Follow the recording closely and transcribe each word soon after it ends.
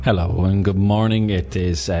Hello and good morning. It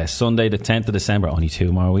is Sunday the 10th of December. Only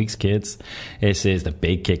 2 more weeks, kids. This is the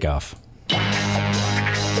big kickoff.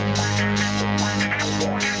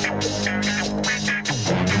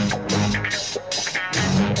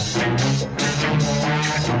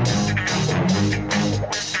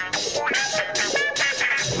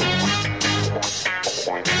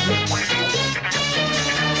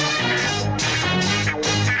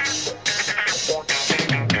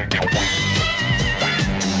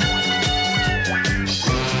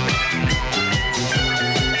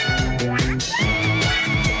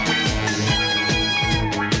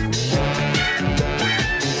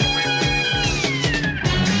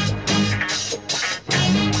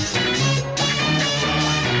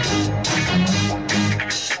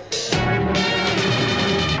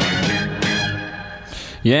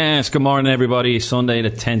 Yes, good morning everybody. Sunday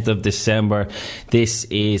the 10th of December. This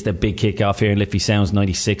is the big kickoff here in Liffey Sounds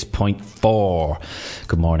 96.4.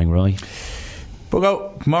 Good morning, Roy.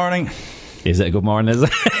 Bogo, good morning. Is it a good morning? Is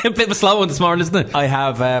it a bit of a slow one this morning, isn't it? I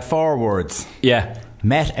have 4 words. Yeah.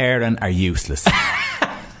 Met Aaron are useless.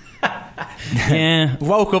 Yeah.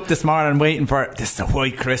 Woke up this morning waiting for this is a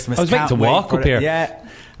white Christmas. I was waiting to walk up here. Yeah.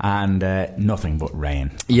 And nothing but rain.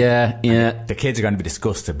 Yeah. The kids are going to be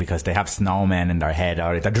disgusted because they have snowmen in their head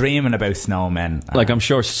already. They're dreaming about snowmen. Like I'm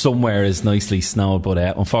sure somewhere is nicely snowed, but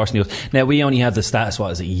unfortunately, now we only had the status.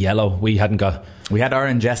 What is it? Yellow. We hadn't got. We had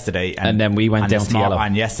orange yesterday, and then we went down to yellow.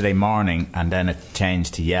 And yesterday morning, and then it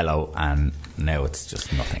changed to yellow, and now it's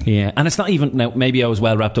just nothing. Yeah, and it's not even now. Maybe I was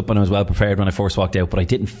well wrapped up and I was well prepared when I first walked out, but I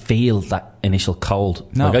didn't feel that initial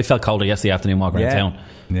cold. No. Like I felt colder yesterday afternoon walking around town.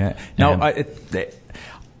 Yeah. No,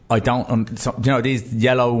 I don't. So, you know, these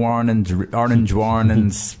yellow warnings, orange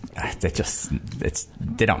warnings. They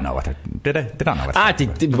don't know what they're. They don't know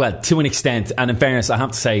what. Well, to an extent, and in fairness, I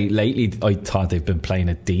have to say, lately I thought they've been playing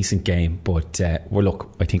a decent game, but I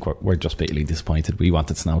think we're just bitterly disappointed. We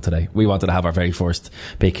wanted snow today. We wanted to have our very first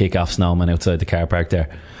big kick-off snowman outside the car park there.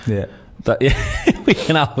 Yeah. We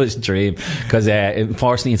can always dream because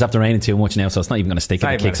unfortunately it's after raining too much now, so it's not even going to stick if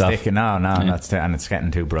it kicks off. No, and it's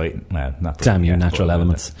getting too bright. Well, not bright, damn you, natural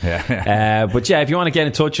elements. Yeah. But yeah, if you want to get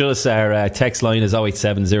in touch with us, our text line is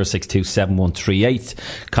 087 062 7138.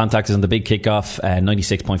 Contact us on the big kickoff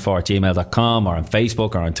 96.4 at gmail.com or on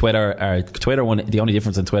Facebook or on Twitter. Our Twitter one, the only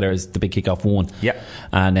difference in Twitter is the big kickoff 1. Yeah.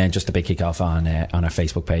 And then just the big kickoff on our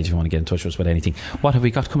Facebook page if you want to get in touch with us with anything. What have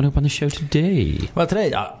we got coming up on the show today? Well,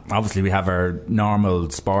 today obviously we have our normal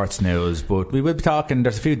sports news, but we will be talking.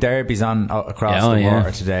 There's a few derbies on across the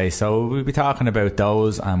water today, so we'll be talking about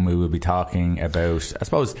those, and we will be talking about, I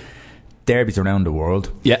suppose, derbies around the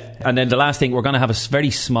world. Yeah, and then the last thing, we're going to have a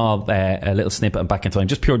very small a little snippet of Back in Time,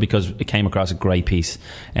 just purely because it came across a great piece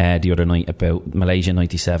the other night about Malaysia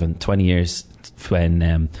 97, 20 years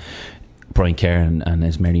when Brian Kerr and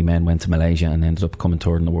his merry men went to Malaysia and ended up coming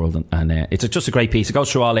touring the world, and it's just a great piece. It goes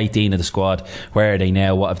through all 18 of the squad. Where are they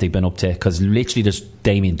now? What have they been up to? Because literally there's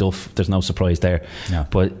Damien Duff, there's no surprise there. No.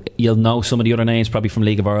 But you'll know some of the other names probably from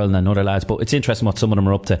League of Ireland and other lads, but it's interesting what some of them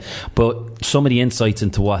are up to. But some of the insights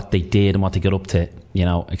into what they did and what they got up to, you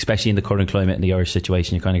know, especially in the current climate and the Irish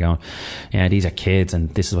situation, you're kind of going, yeah, these are kids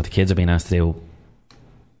and this is what the kids are being asked to do.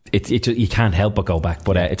 You can't help but go back,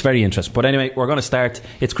 but it's very interesting. But anyway, we're going to start.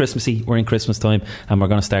 It's Christmassy, we're in Christmas time, and we're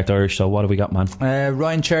going to start Irish. So what have we got, man?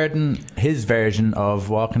 Ryan Sheridan, his version of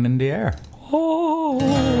Walking in the Air. Oh.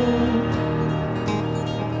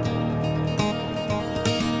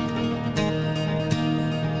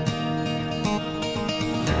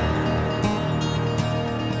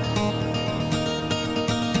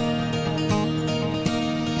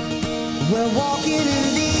 We're walking in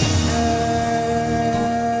the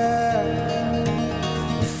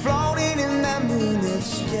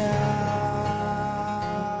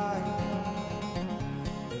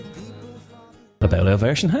about our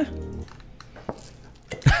version, huh?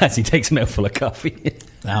 As he takes a mouthful of coffee.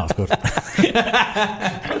 That was good.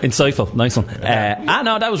 Insightful, nice one.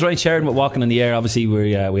 No, that was Ryan Sheridan with Walking in the Air. Obviously,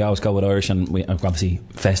 we always go with Irish, and we obviously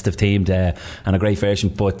festive themed and a great version.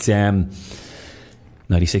 But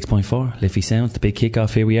 96.4 Liffey Sounds, the big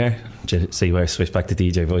kickoff. Here we are. See where I switched back to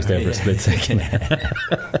DJ voice there for a split second.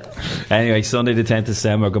 Anyway, Sunday the 10th of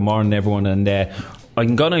December. Good morning, everyone, and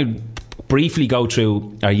I'm gonna briefly go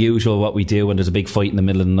through our usual what we do when there's a big fight in the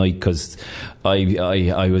middle of the night, because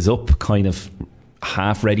I was up kind of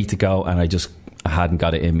half ready to go and I hadn't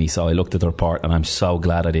got it in me, so I looked at the report and I'm so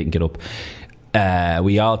glad I didn't get up.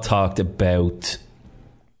 We all talked about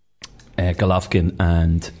Golovkin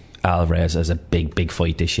and Alvarez as a big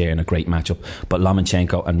fight this year and a great matchup, but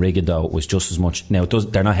Lomachenko and Rigondeaux was just as much. Now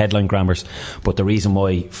they're not headline grammars, but the reason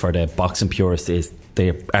why for the boxing purists is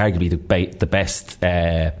they're arguably the best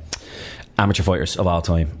amateur fighters of all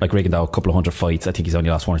time. Like Rigondeaux, a couple of hundred fights. I think he's only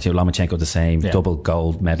lost 1 or 2. Lomachenko the same, double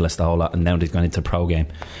gold medalist, the whole lot, and now they've gone into the pro game.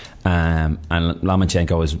 And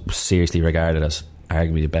Lomachenko is seriously regarded as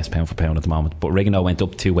arguably the best pound for pound at the moment. But Rigondeaux went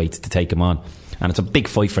up 2 weights to take him on, and it's a big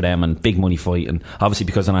fight for them and big money fight, and obviously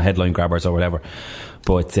because they're not headline grabbers or whatever.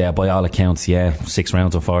 But by all accounts, 6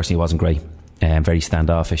 rounds unfortunately wasn't great. Very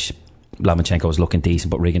standoffish. Lomachenko was looking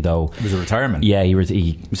decent, but Rigondeaux, it was a retirement. Yeah,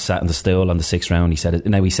 he sat in the stool on the 6th round. He said it.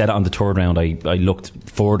 Now he said it on the 3rd round. I looked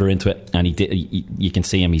further into it, and he did. You can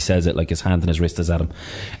see him. He says it like his hand and his wrist is at him.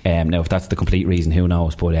 Now, if that's the complete reason, who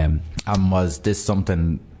knows? But and was this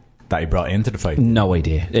something that he brought into the fight? No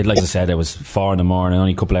idea. Like I said, it was 4 a.m,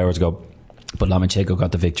 only a couple of hours ago. But Lomachenko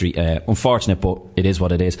got the victory. Unfortunate, but it is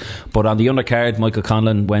what it is. But on the undercard, Michael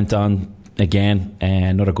Conlan went on again,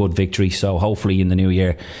 another good victory. So hopefully in the new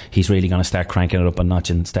year he's really going to start cranking it up a notch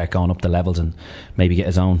and start going up the levels and maybe get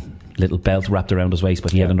his own little belt wrapped around his waist.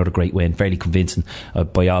 But he had another great win, fairly convincing.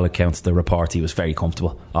 By all accounts, the report, he was very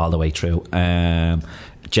comfortable all the way through.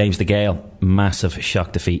 James DeGale, massive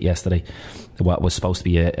shock defeat yesterday. What was supposed to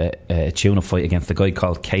be a tune-up fight against a guy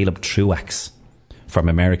called Caleb Truax from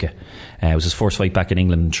America. It was his first fight back in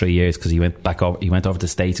England in 3 years, because he went over to the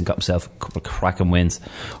States and got himself a couple of cracking wins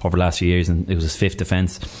over the last few years, and it was his 5th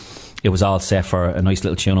defence. It was all set for a nice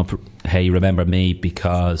little tune-up. Hey, remember me,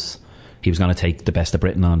 because he was going to take the best of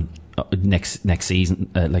Britain on next season,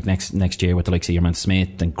 like next year, with the likes of your man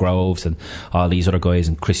Smith and Groves and all these other guys,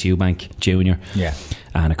 and Chris Eubank Jr. Yeah.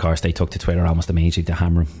 And of course they took to Twitter almost immediately to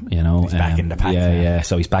hammer him. He's back in the pack. Yeah.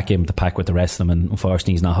 So he's back in the pack with the rest of them, and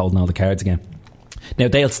unfortunately he's not holding all the cards again. Now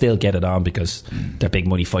they'll still get it on because they're big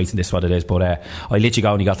money fights and this is what it is, but I literally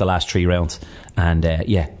only got the last 3 rounds, and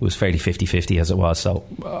it was fairly 50-50 as it was, so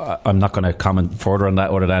I'm not going to comment further on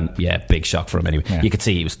that other than big shock for him anyway. You could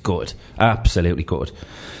see he was good, absolutely good.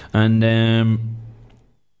 And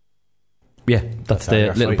that's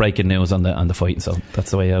the little breaking news on the fighting, so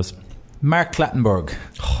that's the way it was. Mark Clattenburg.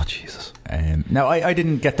 Oh Jesus. Now I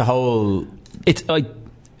didn't get the whole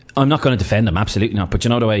I'm not going to defend him, absolutely not. But you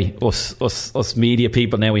know the way us media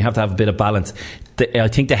people now, we have to have a bit of balance. I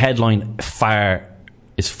think the headline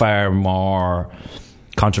is far more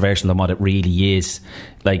controversial than what it really is.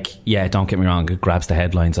 Like, don't get me wrong, it grabs the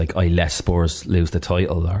headlines like, I let Spurs lose the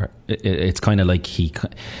title, or it's kind of like he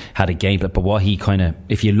had a game. But what he kind of,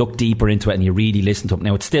 if you look deeper into it and you really listen to him,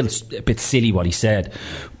 now it's still a bit silly what he said.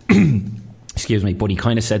 Excuse me, but he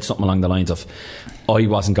kind of said something along the lines of, I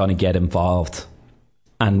wasn't going to get involved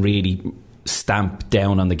and really stamp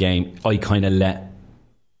down on the game. I kind of let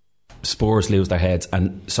Spurs lose their heads,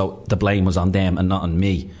 and so the blame was on them and not on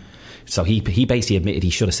me. So he basically admitted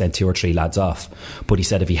he should have sent 2 or 3 lads off, but he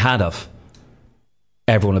said if he had of,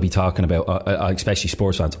 everyone would be talking about, especially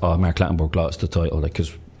Spurs fans, Mark Clattenburg lost the title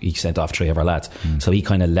because he sent off 3 of our lads. So he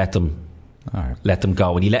kind of let them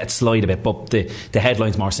go, and he let it slide a bit, but the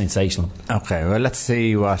headline's more sensational. Okay, well, let's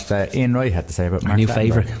see what Ian Wright had to say about Mark Our new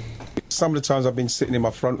favourite. Some of the times I've been sitting in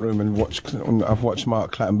my front room and I've watched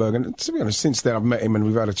Mark Clattenburg, and to be honest, since then I've met him and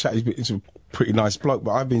we've had a chat. He's a pretty nice bloke,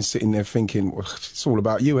 but I've been sitting there thinking, well, it's all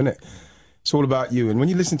about you, isn't it? It's all about you. And when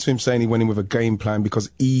you listen to him saying he went in with a game plan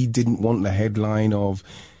because he didn't want the headline of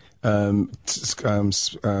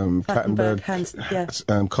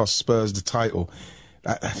Clattenburg cost Spurs the title,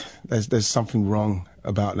 there's something wrong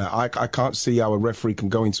about that. I can't see how a referee can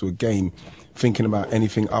go into a game thinking about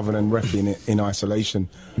anything other than refereeing it in isolation.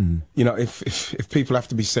 If people have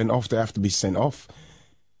to be sent off, they have to be sent off.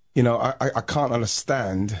 I can't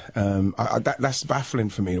understand. That's baffling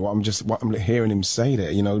for me. What I'm hearing him say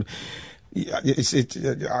there.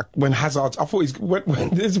 When Hazard, I thought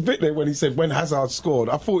there's a bit there when he said when Hazard scored,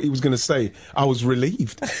 I thought he was going to say I was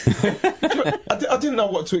relieved. I didn't know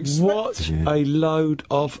what to expect. What a load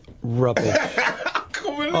of rubbish.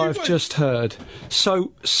 I've just heard.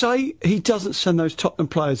 So, say he doesn't send those Tottenham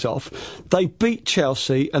players off, they beat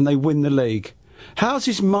Chelsea and they win the league. How's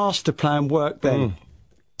his master plan work then?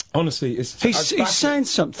 Honestly, he's saying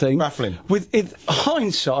something baffling with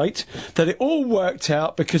hindsight that it all worked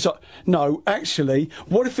out because no, actually,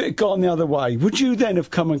 what if it had gone the other way? Would you then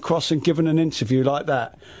have come across and given an interview like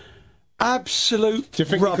that? Absolute. Do you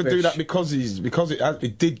think rubbish. He could do that because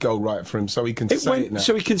it did go right for him, so he can say it now?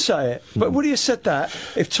 So he can say it. But would he have said that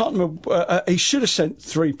if Tottenham? He should have sent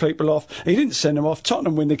 3 people off. He didn't send them off.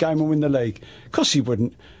 Tottenham win the game and win the league. Of course he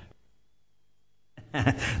wouldn't.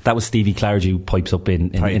 That was Stevie Clarridge who pipes up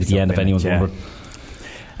in at the end, if anyone's wondering.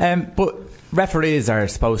 But referees are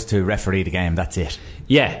supposed to referee the game. That's it.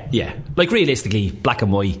 Yeah. Like realistically, black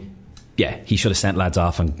and white. Yeah, he should have sent lads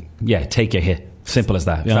off and take your hit. Simple as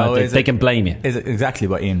that. You know, they can blame you. Is it exactly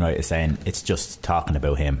what Ian Wright is saying? It's just talking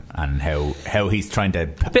about him and how he's trying to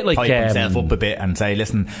pipe himself up a bit and say,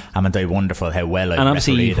 listen, haven't I wonderful how well I And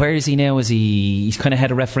obviously, where is he now? He's kind of head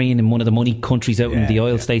of refereeing in one of the money countries out in the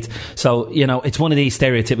oil states. So, you know, it's one of these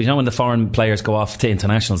stereotypes. You know, when the foreign players go off to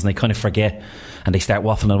internationals and they kind of forget and they start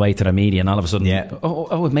waffling away to their media, and all of a sudden,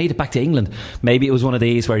 I've made it back to England. Maybe it was one of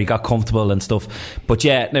these where he got comfortable and stuff. But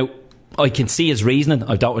yeah, now I can see his reasoning.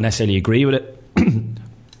 I don't necessarily agree with it.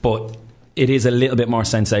 But it is a little bit more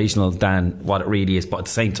sensational than what it really is. But at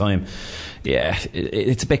the same time, yeah,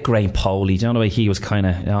 it's a bit Graham Poley. Do you know the way he was kind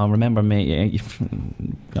of, remember me,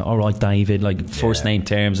 all right, David, like first name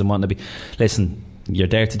terms and wanting to be, listen, you're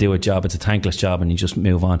there to do a job, it's a thankless job, and you just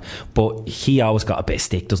move on. But he always got a bit of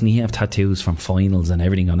stick, doesn't he? He have tattoos from finals and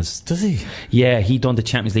everything on his. Does he? Yeah, he done the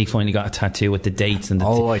Champions League final, he got a tattoo with the dates and the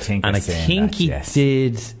I think he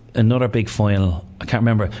did another big final. I can't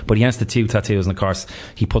remember, but he has the 2 tattoos, and of course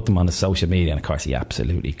he put them on the social media, and of course he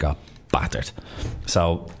absolutely got battered.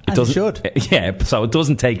 So it doesn't. Yeah, so it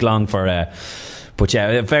doesn't take long for. But yeah,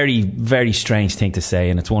 a very, very strange thing to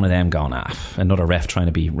say, and it's one of them going, another ref trying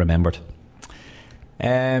to be remembered.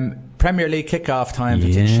 Premier League kick-off times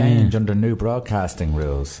to change under new broadcasting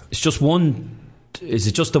rules. It's just one. Is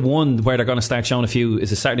it just the one where they're going to start showing a few?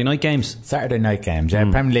 Is it Saturday night games? Saturday night games, yeah.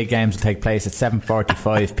 Premier League games will take place at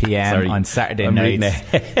 7:45 p.m. on Saturday nights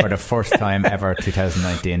for the first time ever,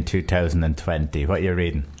 2019-2020. What are you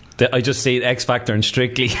reading? I just see X Factor and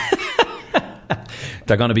Strictly.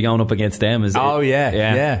 They're going to be going up against them. Well, I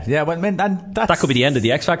mean, that could be the end of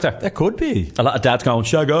the X Factor. That could be. A lot of dads going,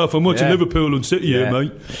 shag off, I'm watching Liverpool and City here,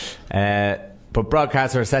 mate. But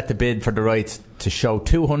broadcasters are set to bid for the rights to show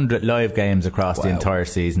 200 live games across the entire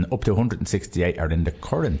season. Up to 168 are in the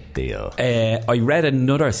current deal. I read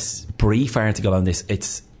another brief article on this.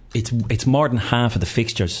 It's more than half of the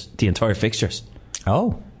fixtures, the entire fixtures.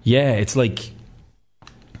 Oh. Yeah, it's like,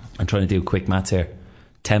 I'm trying to do quick maths here.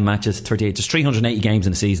 10 matches, 38. There's 380 games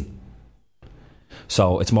in the season.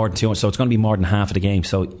 So it's more than 200. So it's going to be more than half of the game.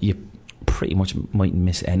 So you pretty much mightn't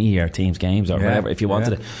miss any of your team's games or whatever if you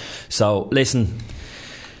wanted it. So listen,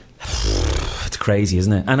 it's crazy,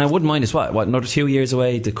 isn't it? And I wouldn't mind, it's what another 2 years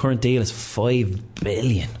away. The current deal is $5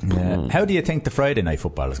 billion. How do you think the Friday night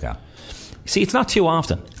football has gone? See, it's not too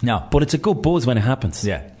often. No. But it's a good buzz when it happens.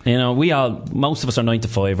 Yeah. You know, most of us are 9 to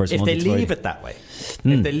 5ers. If they leave it that way, if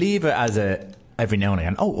they leave it as every now and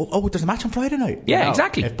again, there's a match on Friday night. Yeah,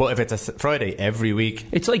 exactly. But if it's a Friday every week,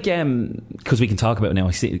 it's like because we can talk about it now.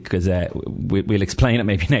 I see, because we'll explain it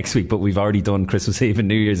maybe next week. But we've already done Christmas Eve and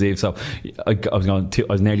New Year's Eve, so I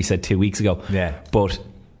was nearly said 2 weeks ago. Yeah, but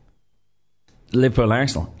Liverpool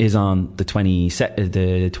Arsenal is on the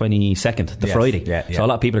 22nd, the Friday. Yeah. So a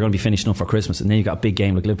lot of people are going to be finishing up for Christmas, and then you've got a big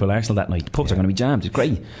game like Liverpool Arsenal that night. The pubs are going to be jammed. It's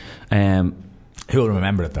great. Who will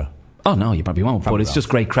remember it though? Oh no, you probably won't. But it's just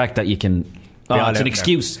great crack that you can. It's an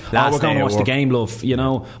excuse. We're going to watch the game, love. You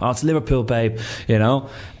know, it's Liverpool, babe. You know,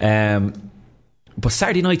 but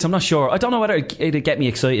Saturday nights, I'm not sure. I don't know whether it'd get me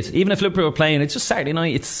excited. Even if Liverpool were playing, it's just Saturday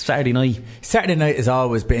night. It's Saturday night. Saturday night has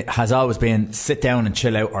always been sit down and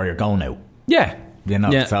chill out, or you're going out. Yeah, you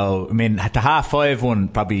know. Yeah. So I mean, the 5:30 one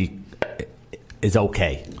probably is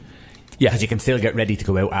okay. Yeah, because you can still get ready to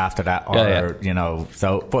go out after that, or you know.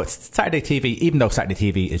 So, but Saturday TV, even though Saturday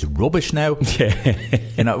TV is rubbish now,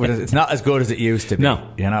 you know, it's not as good as it used to be.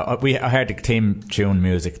 No, you know, I heard the theme tune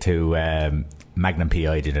music to Magnum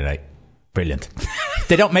PI the other night. Brilliant.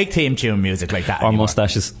 They don't make theme tune music like that or anymore.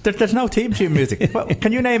 Mustaches. There's no theme tune music. Well,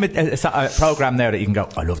 can you name a program there that you can go,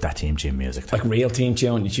 I love that theme tune music? Like real theme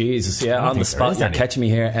tune? Jesus, yeah, on the spot. You're catching me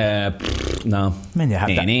here. No. I mean, you have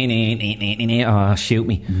that. Oh, shoot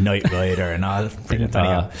me. Knight Rider and all. Brilliant.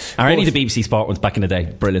 Or any of the BBC Sport ones back in the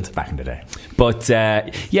day. Brilliant. Back in the day. But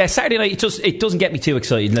yeah, Saturday night, it doesn't get me too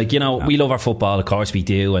excited. Like, you know, we love our football, of course we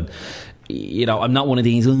do, and you know, I'm not one of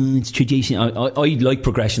these, it's tradition. I like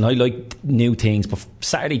progression, I like new things, but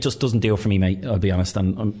Saturday just doesn't do it for me, mate, I'll be honest.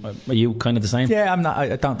 And are you kind of the same? Yeah, I'm not.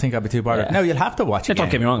 I don't think I'll be too bothered. No, you'll have to watch it. Don't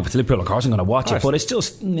get me wrong, if it's Liverpool, of course I'm going to watch it, but it's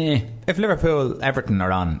just, nah. If Liverpool, Everton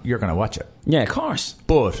are on, you're going to watch it. Yeah, of course.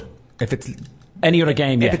 But if it's any other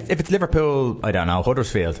game, if it's Liverpool, I don't know,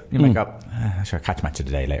 Huddersfield, you might go, sure, catch match of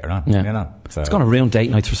the day later on. Yeah. You know, so. It's going to ruin date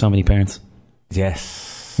nights for so many parents.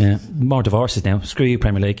 Yes. Yeah, more divorces now. Screw you,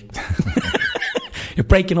 Premier League. You're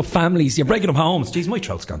breaking up families. You're breaking up homes. Jeez, my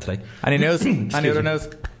throat's gone today. Any news? Any other news?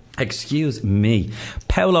 Excuse me.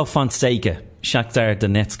 Paulo Fonseca, Shakhtar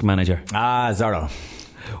Donetsk manager. Zorro.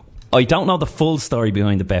 I don't know the full story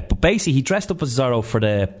behind the bet, but basically he dressed up as Zorro for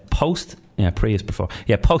the post-match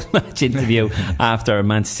interview after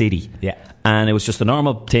Man City. Yeah. And it was just a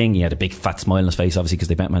normal thing. He had a big fat smile on his face, obviously, because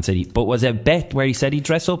they bet Man City. But was it a bet where he said he'd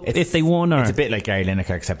dress up if they won? Or? It's a bit like Gary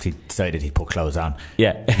Lineker, except he decided he'd put clothes on.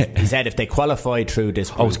 Yeah. He said if they qualified through this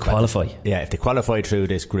group... Oh, it's qualify. If they qualified through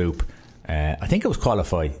this group... I think it was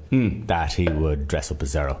qualify that he would dress up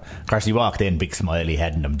as Zorro. Of course, he walked in, big smiley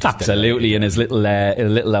head, and absolutely in his little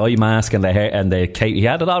eye mask and the hair and the cape. He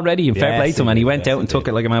had it already. In fair play to him, and he went out and took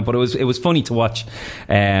it like a man. But it was funny to watch.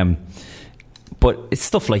 But it's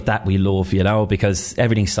stuff like that we love, because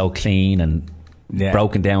everything's so clean and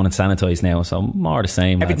broken down and sanitised now, so more the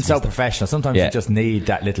same. Everything's so professional. Sometimes you just need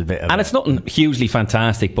that little bit of and it's nothing hugely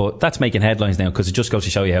fantastic, but that's making headlines now because it just goes to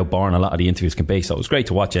show you how boring a lot of the interviews can be. So it was great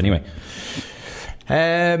to watch anyway.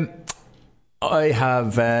 I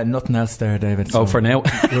have nothing else there, David. So for now.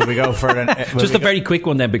 Will we go for just a very quick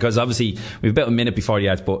one then, because obviously we've about a minute before the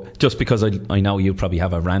ads, but just because I know you'll probably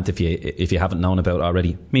have a rant if you haven't known about it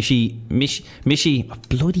already. Michy,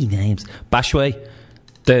 bloody names. Batshuayi,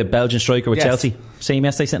 the Belgian striker with Chelsea. See him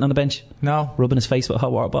yesterday sitting on the bench? No. Rubbing his face with a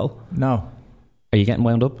hot water bottle? No. Are you getting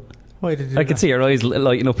wound up? Why did you I can see your eyes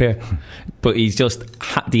lighting up here. But he's just...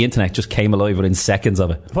 the internet just came alive within seconds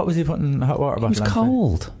of it. What was he putting hot water bottle on? It was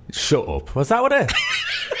cold. Shut up. Was that what it?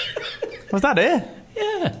 Was that it?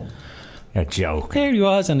 Yeah. You're joking. There he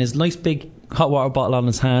was, and his nice big hot water bottle on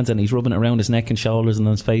his hands, and he's rubbing it around his neck and shoulders and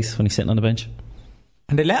on his face when he's sitting on the bench.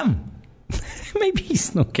 And they let him? Maybe he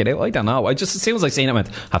snuck it out. I don't know. As soon as I seen it, I went,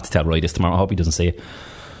 have to tell Roy this tomorrow. I hope he doesn't see it.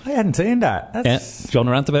 I hadn't seen that. Yeah. Do you want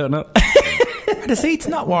to rant about it now? The seats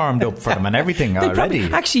not warmed up for them and everything already.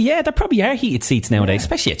 There probably are heated seats nowadays,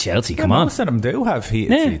 especially at Chelsea. Come on. Most of them do have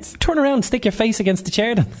heated seats. Turn around and stick your face against the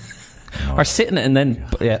chair then. No. Or sitting it and then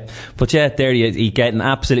there he is. He's getting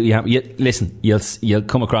absolutely happy. Listen, you'll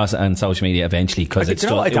come across it on social media eventually, because it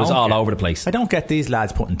was all over the place. I don't get these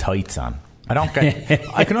lads putting tights on. I don't get.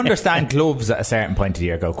 I can understand gloves at a certain point of the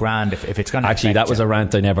year go grand if it's going to. Actually, that was a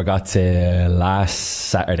rant I never got to last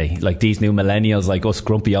Saturday. Like these new millennials, like us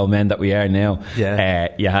grumpy old men that we are now.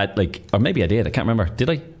 Yeah. You had or maybe I did. I can't remember. Did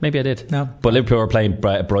I? Maybe I did. No. But Liverpool were playing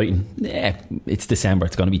Brighton. Yeah, it's December.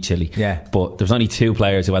 It's going to be chilly. Yeah. But there's only two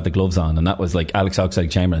players who had the gloves on, and that was like Alex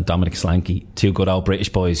Oxlade-Chamberlain and Dominic Solanke, two good old British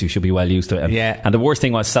boys who should be well used to it. And the worst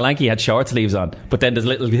thing was Solanke had short sleeves on, but then there's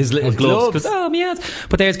his little gloves. Because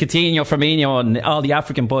but there's Coutinho, Firmino, and all the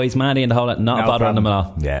African boys, Manny and the whole lot, not bothering them at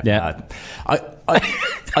all. Yeah.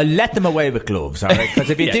 I let them away with gloves, all right? Because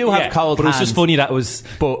if you do have cold hands, but it was just funny that was.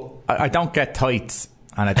 But I don't get tights,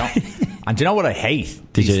 and I don't. And do you know what I hate?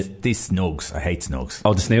 These snugs. I hate snugs.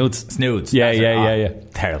 Oh, the snoods. Snoods. Yeah.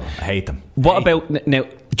 Terrible. I hate them. What about now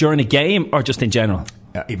during a game or just in general?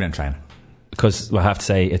 Even in training. Because I have to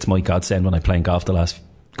say it's my godsend when I play golf the last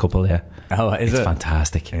couple. Oh, is it? It's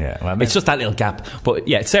fantastic. Yeah, well, it's just that little gap, but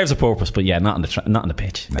it serves a purpose. But not on the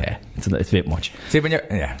pitch. No. Yeah, it's a bit much. See, when you're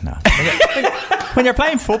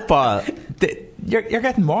playing football, you're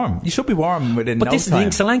getting warm. You should be warm within. But this is the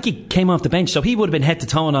thing. Solanke came off the bench, so he would have been head to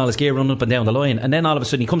toe in all his gear, running up and down the line, and then all of a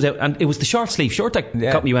sudden he comes out, and it was the short sleeve shirt that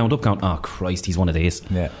got me wound up. Going, oh Christ, he's one of these.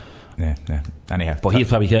 Yeah. Anyhow, but he'll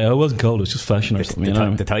probably go, it wasn't cold, it was just fashion or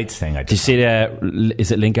something. The tights thing. Did you see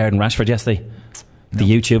is it Lingard and Rashford yesterday? The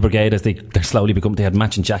YouTube brigade, as they're slowly becoming, they had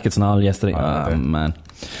matching jackets and all yesterday. Oh man,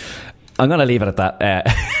 I'm going to leave it at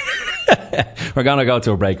that. We're going to go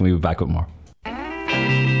to a break and we'll be back with more.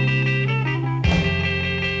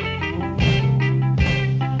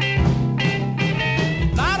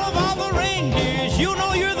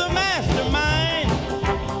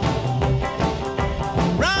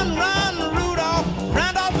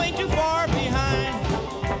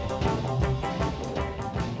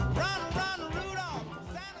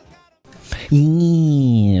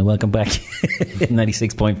 Yeah, welcome back.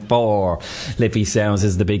 96.4 Liffey Sounds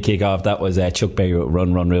is the big kick-off. That was Chuck Berry,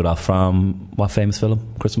 Run Rudolph, from what famous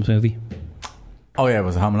film? Christmas movie? Oh yeah, it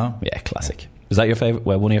was Home Alone. Yeah, classic. Was that your favourite?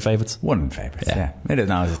 Well, one of your favourites? One of my favourites, yeah. It is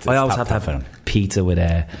now. I always have to have pizza with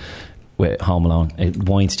Home Alone. It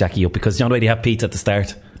winds Jackie up, because you know the way they have pizza at the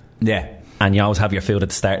start? Yeah. And you always have your food at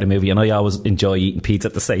the start of the movie, and I always enjoy eating pizza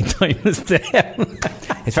at the same time as them.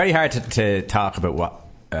 It's very hard to talk about what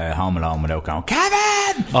Home Alone without going,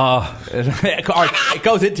 Kevin! Oh. It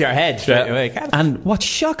goes into your head straight away. Kevin. And what's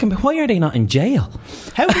shocking, why are they not in jail?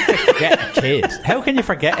 How can you forget a kid? How can you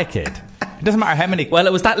forget a kid? It doesn't matter how many. Well,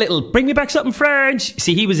 it was that little, bring me back something French.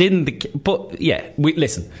 See, he was in the. But yeah,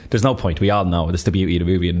 listen, there's no point. We all know that's the beauty of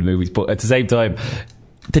the movie and the movies. But at the same time,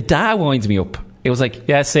 the dad winds me up. It was like,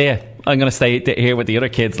 yeah, see ya. I'm going to stay here with the other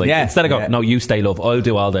kids. Like, instead of going, no, you stay, love, I'll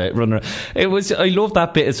do all the running around. I love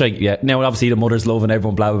that bit. It's like, now obviously the mother's loving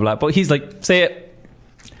everyone, blah, blah, blah. But he's like, say it.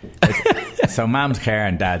 So mom's care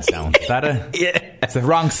and dad's down. Is that it? Yeah. It's the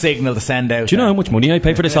wrong signal to send out. Do you know how much money I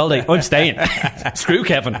pay for this holiday? I'm staying. Screw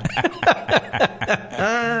Kevin.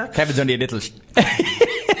 Kevin's only a little...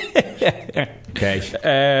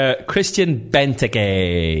 Okay. Christian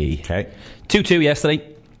Benteke. Okay. 2-2 yesterday.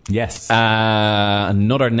 Yes.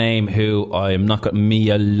 Another name who I'm not got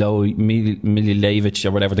Milijevic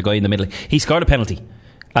or whatever, the guy in the middle. He scored a penalty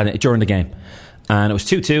during the game. And it was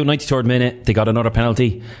 2-2, 93rd minute. They got another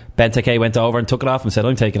penalty. Benteke went over and took it off and said,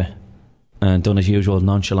 I'm taking it. And done his usual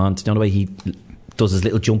nonchalant. You know the way he does his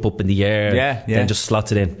little jump up in the air? Yeah. Then just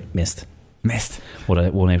slots it in. Missed. Would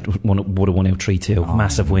have won out 3-2.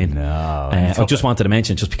 Massive win. No. I just wanted to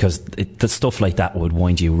mention, just because the stuff like that would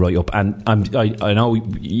wind you right up. And I know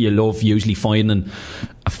you love usually finding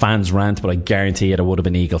a fan's rant, but I guarantee you there would have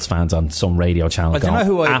been Eagles fans on some radio channel. But you know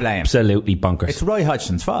who I blame? Absolutely bonkers. It's Roy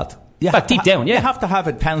Hodgson's fault. But deep down, you have to have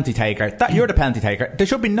a penalty taker. You're the penalty taker. There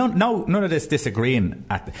should be none of this disagreeing.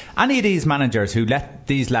 Any of these managers who let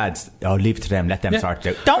these lads, leave it to them, let them sort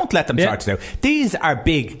it out. Don't let them sort it out. These are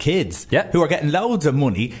big kids who are getting loads of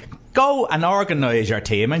money. Go and organise your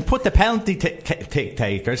team and put the penalty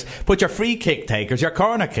takers, put your free kick takers, your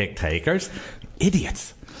corner kick takers.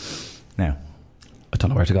 Idiots. Now, I don't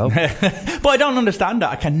know where to go. But I don't understand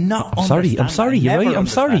that. I cannot understand I'm sorry, you're right. I'm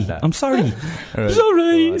sorry. That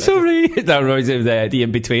reminds me of the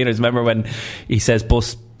in-betweeners. Remember when he says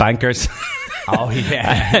bus bankers? Oh,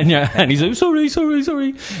 yeah. and he's like, sorry.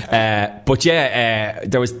 But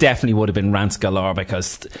there was definitely would have been rants galore,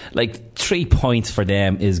 because 3 points for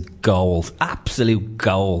them is gold. Absolute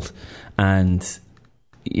gold. And...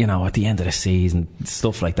 at the end of the season,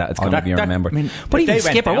 stuff like that, it's going to be remembered. But even the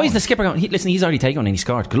skipper, why is the skipper going? Listen, he's already taken one and he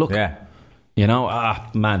scored. Good luck. Yeah.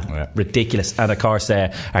 Ridiculous. And of course,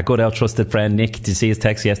 our good old trusted friend Nick, did you see his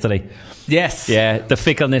text yesterday? Yes. Yeah, the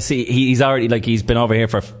fickleness. He's already, he's been over here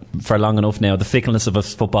for long enough now. The fickleness of a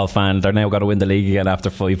football fan. They're now going to win the league again after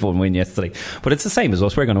 5-1 win yesterday. But it's the same as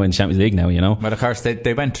us. We're going to win Champions League now, Well, of course,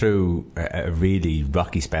 they went through a really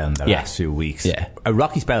rocky spell in the last few weeks. Yeah. A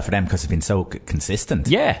rocky spell for them because it's been so consistent.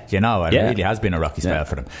 Yeah. It really has been a rocky spell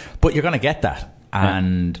for them. But you're going to get that.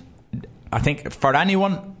 And I think for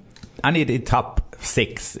anyone... Any of the top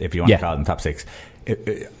six, if you want to call them top six,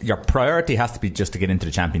 your priority has to be just to get into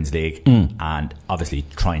the Champions League and obviously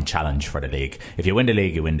try and challenge for the league. If you win the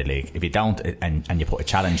league, you win the league. If you don't, and you put a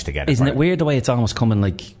challenge together. Isn't it weird the way it's almost coming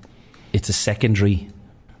it's a secondary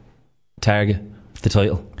target of the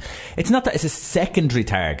title? It's not that it's a secondary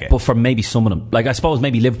target, but for maybe some of them, I suppose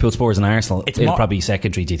maybe Liverpool, Spurs and Arsenal, it'll probably be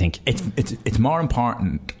secondary. Do you think? It's more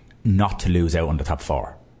important not to lose out on the top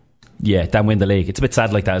four. Yeah, then win the league. It's a bit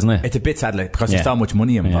sad like that, isn't it? It's a bit sad because there's so much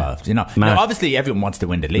money involved. Now, obviously everyone wants to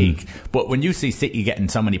win the league, but when you see City getting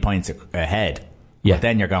so many points ahead,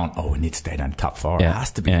 then you're going, we need to stay down the top four. It has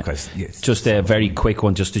to be because... Just a very quick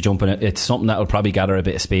one just to jump in. It's something that will probably gather a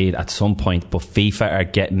bit of speed at some point, but FIFA are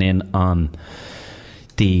getting in on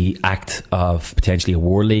the act of potentially a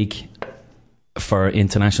War League for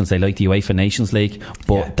internationals. They like the UEFA Nations League,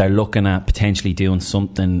 but they're looking at potentially doing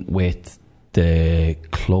something with the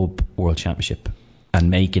Club World Championship and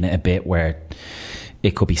making it a bit where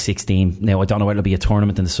it could be 16. Now I don't know whether it'll be a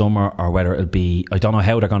tournament in the summer or whether it'll be, I don't know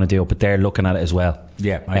how they're going to do it, but they're looking at it as well.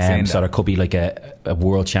 So there could be a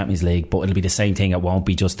World Champions League, but it'll be the same thing. It won't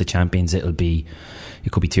be just the champions. It could be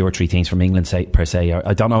 2 or 3 teams from England per se.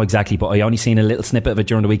 I don't know exactly, but I only seen a little snippet of it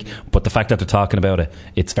during the week. But the fact that they're talking about it,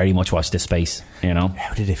 it's very much watch this space. How are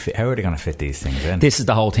they going to fit these things in? This is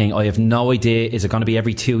the whole thing. I have no idea. Is it going to be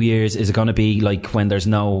every 2 years? Is it going to be when there's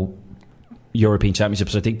no European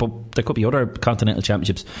Championships? I think, but there could be other continental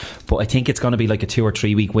championships. But I think it's going to be a 2 or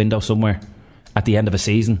 3 week window somewhere at the end of a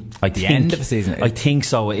season. End of a season? I think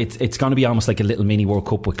so. It's going to be almost like a little mini World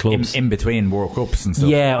Cup with clubs. In between World Cups and stuff?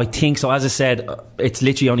 Yeah, I think so. As I said, it's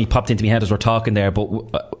literally only popped into my head as we're talking there, but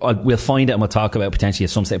we'll find it and we'll talk about it potentially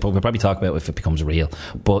at some stage, but we'll probably talk about it if it becomes real.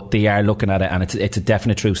 But they are looking at it, and it's a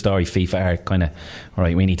definite true story. FIFA are kind of, all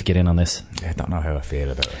right, we need to get in on this. I don't know how I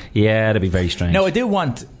feel about it. Yeah, it'd be very strange. No, I do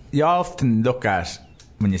want... You often look at,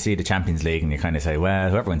 when you see the Champions League, and you kind of say, well,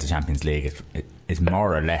 whoever wins the Champions League is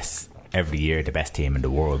more or less... every year the best team in the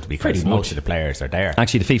world, because most of the players are there.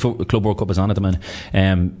 Actually, the FIFA Club World Cup is on at the moment.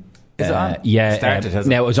 Is it on? Yeah.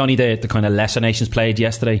 Now, it was only the kind of lesser nations played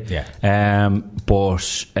yesterday. Yeah.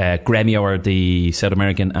 But Gremio are the South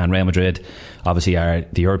American, and Real Madrid obviously are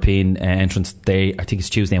the European entrants. I think it's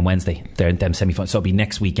Tuesday and Wednesday. They're in them semi-finals. So it'll be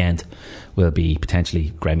next weekend will be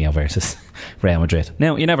potentially Gremio versus Real Madrid.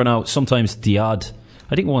 Now, you never know. Sometimes the odd...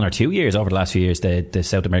 I think 1 or 2 years over the last few years, the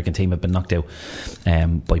South American team have been knocked out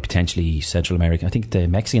by potentially Central America. I think the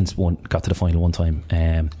Mexicans got to the final one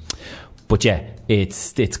time. But yeah,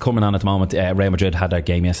 it's coming on at the moment. Real Madrid had their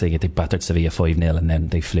game yesterday. They battered Sevilla 5-0, and then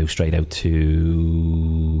they flew straight out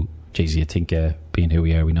to... Jeez, I think being who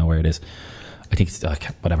we are, we know where it is. I think it's...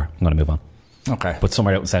 whatever, I'm going to move on. Okay. But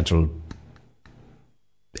somewhere out in Central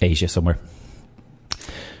Asia somewhere.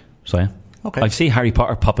 So yeah. Okay. I see Harry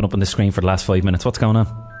Potter popping up on the screen for the last 5 minutes. What's going on?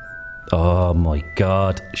 Oh my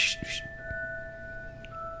God. Shh.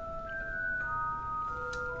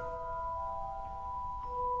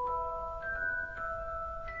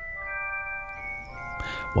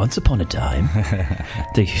 Once upon a time,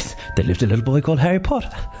 there lived a little boy called Harry Potter.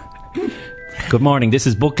 Good morning, this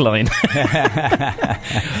is Bookline.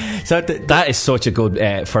 So that is such a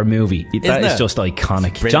good for a movie. That is just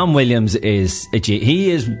iconic. John Williams is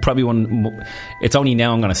he is probably one. It's only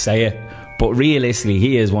now I'm going to say it, but realistically,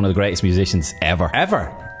 he is one of the greatest musicians ever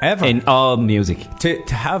in all music.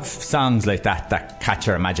 To have songs like that catch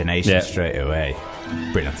your imagination straight away,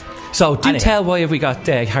 brilliant. So do tell why have we got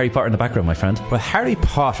Harry Potter in the background, my friend? Well, Harry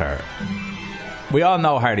Potter, we all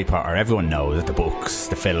know Harry Potter. Everyone knows the books,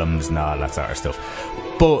 the films and all that sort of stuff.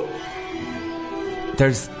 But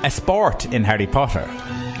there's a sport in Harry Potter.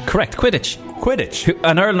 Correct, Quidditch.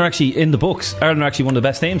 And Ireland are actually in the books. Ireland are actually one of the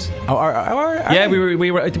best teams. Yeah, we were.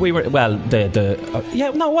 Well,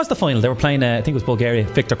 it was the final. They were playing. I think it was Bulgaria.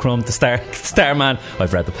 Victor Krum, the star man.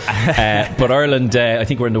 I've read them. But Ireland, I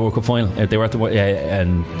think, were in the World Cup final. They were at the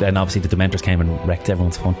and then obviously the Dementors came and wrecked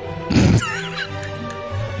everyone's fun.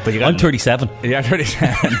 But I'm 37. Yeah,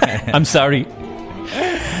 37. I'm sorry.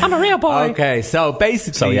 I'm a real boy. Okay, so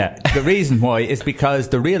basically, the reason why is because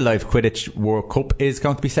the real life Quidditch World Cup is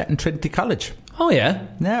going to be set in Trinity College. Oh yeah.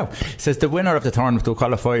 Now, it says the winner of the tournament will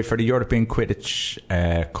qualify for the European Quidditch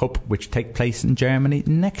Cup, which take place in Germany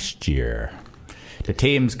next year. The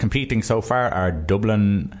teams competing so far are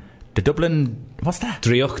Dublin. What's that?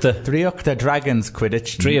 Dríochta Dragons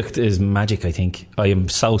Quidditch. Dríocht is magic, I think. I am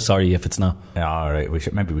so sorry if it's not. All right,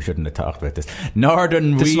 maybe we shouldn't have talked about this.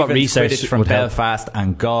 Northern Weavens Quidditch from Belfast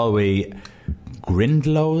and Galway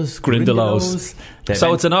Grindelows.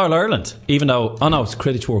 So it's in All Ireland, even though... Oh no, it's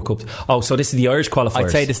Quidditch World Cup. Oh, so this is the Irish qualifiers.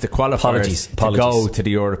 I'd say this is the qualifiers to go to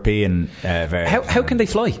the European version. How can they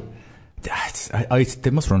fly?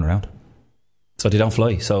 They must run around. So they don't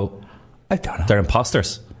fly, so... I don't know. They're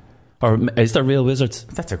imposters. Or is there real wizards?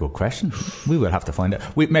 That's a good question. We will have to find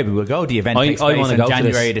out. Maybe we'll go. The event takes place on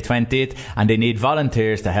January the 20th, and they need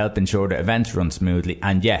volunteers to help ensure the events run smoothly.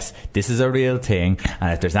 And yes, this is a real thing,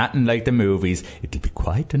 and if there's nothing like the movies, it'll be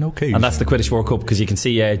quite an occasion. And that's the Quidditch World Cup, because you can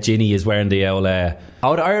see Ginny is wearing the old... the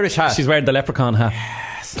Irish hat. She's wearing the leprechaun hat.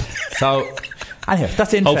 Yes. So... Anyway,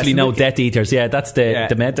 that's interesting. Hopefully no Death Eaters. Yeah, that's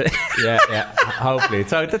the method. yeah. Hopefully.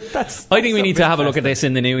 So that's. I think we need to have a look at this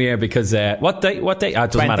in the new year, because what day? It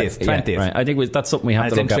doesn't matter. 20th. Yeah, right. I think that's something we have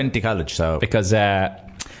to look at. It's in Trinity College, so because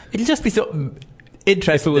it'll just be something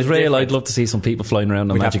interesting. If it was real, I'd love to see some people flying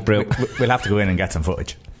around on Magic Brew. We'll have to go in and get some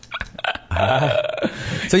footage.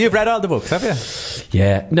 So you've read all the books, have you?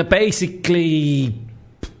 Yeah. Now, basically,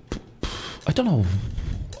 I don't know.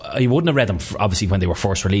 I wouldn't have read them obviously when they were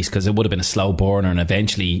first released, because it would have been a slow burner, and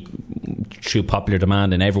eventually through popular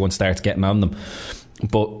demand and everyone starts getting on them.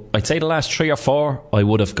 But I'd say the last 3 or 4 I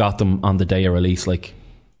would have got them on the day of release. Like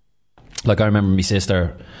I remember my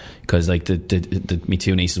sister, because like me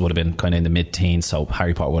 2 nieces would have been kind of in the mid-teens, so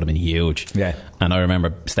Harry Potter would have been huge. Yeah. And I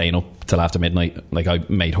remember staying up till after midnight. Like I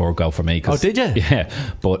made her go for me. Oh, did you? Yeah.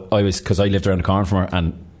 But because I lived around the corner from her,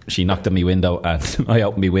 and she knocked on my window and I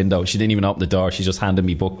opened my window. She didn't even open the door. She just handed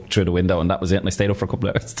me book through the window, and that was it. And I stayed up for a couple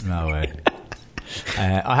of hours. No way.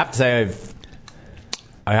 I have to say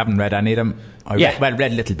I haven't read any of them. I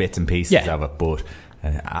read little bits and pieces of it, but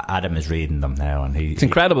Adam is reading them now, and it's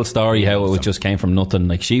incredible story how it just came from nothing.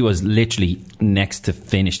 Like, she was literally next to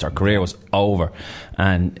finished. Her career was over,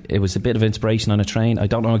 and it was a bit of inspiration on a train. I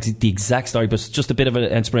don't know the exact story, but it's just a bit of an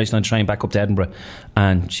inspiration on a train back up to Edinburgh,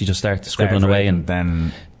 and she just started scribbling away, and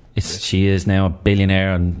then she is now a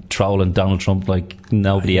billionaire and trolling Donald Trump like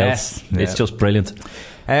nobody else. It's just brilliant.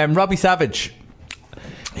 Robbie Savage.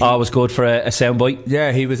 It was good for a soundbite.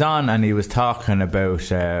 Yeah, he was on and he was talking about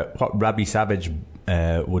what Robbie Savage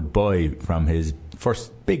would buy from his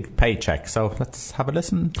first big paycheck. So let's have a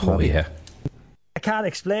listen. Yeah. I can't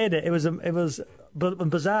explain it. It was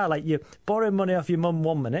bizarre. Like, you borrow money off your mum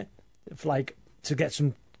 1 minute, to get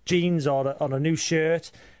some jeans or a new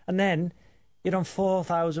shirt, and then you're on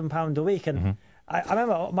 £4,000 a week. And I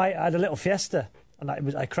remember I had a little Fiesta, and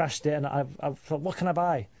I crashed it, and I thought, what can I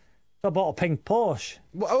buy? So I bought a pink Porsche.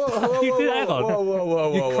 You did, hang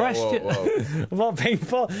on. You crashed it. What pink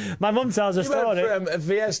Porsche? My mum tells a story. You went from a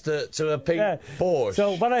Fiesta to a pink Porsche.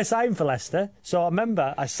 So when I signed for Leicester, I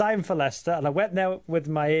remember I signed for Leicester and I went there with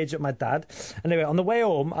my agent, my dad. Anyway, on the way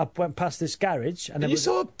home, I went past this garage and you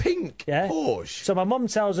saw a pink Porsche. So my mum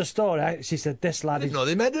tells a story. She said, "This lad." I didn't know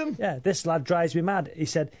they made them. Yeah, this lad drives me mad. He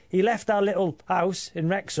said he left our little house in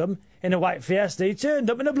Wrexham in a white Fiesta. He turned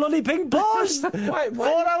up in a bloody pink Porsche.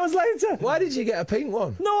 4 hours later. Why did you get a pink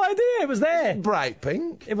one? No idea. It was there. Bright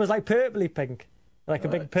pink. It was like purpley pink. Like a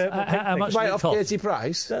big purple pink. How much right off Katie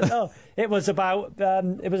Price? No, it was about.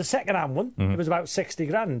 It was a second-hand one. It was about 60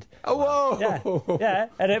 grand. Oh, whoa! Yeah.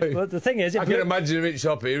 And the thing is, I can imagine him in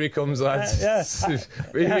shop. Here he comes, lads.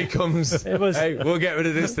 Here he comes. Hey, we'll get rid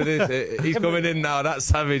of this to this. He's coming in now. That's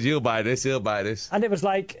savage. He'll buy this. He'll buy this. And it was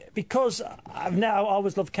like, because I've now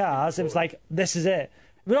always loved cars. It was like, this is it.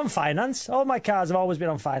 We're on finance. All my cars have always been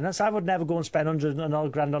on finance. I would never go and spend 100 and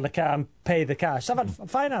odd grand on a car and pay the cash. I've had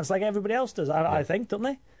finance like everybody else does, I think, don't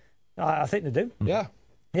they? I think they do. Yeah.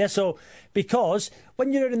 Yeah, so, because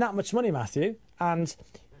when you're earning that much money, Matthew, and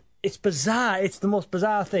it's bizarre, it's the most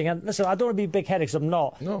bizarre thing. And listen, I don't want to be big-headed because I'm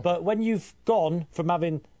not. No. But when you've gone from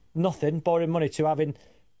having nothing, borrowing money, to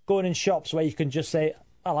going in shops where you can just say,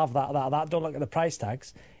 I'll have that, don't look at the price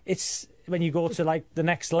tags. It's when you go to like the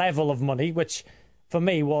next level of money, which for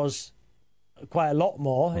me was quite a lot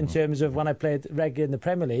more in terms of when I played rugby in the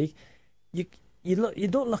Premier League. You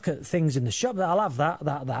don't look at things in the shop. I'll have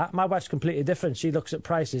that. My wife's completely different. She looks at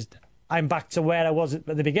prices. I'm back to where I was at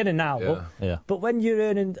the beginning now. Yeah. But when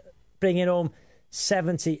you're bringing home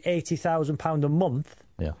 70,000, 80,000 pound a month.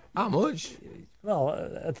 Yeah. How much? Well,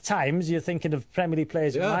 at times you're thinking of Premier League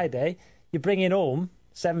players in my day. You're bringing home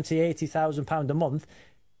 70,000, 80,000 pound a month.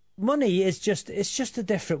 Money is just a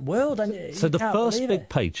different world. And so the first big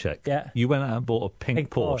paycheck, you went out and bought a pink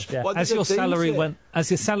Porsche. Yeah. As your salary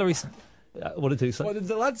what did you say? What did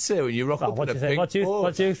the lad say when you rock up in a pink Porsche?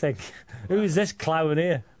 What do you think? Who's this clown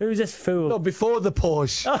here? Who's this fool? No, before the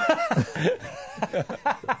Porsche.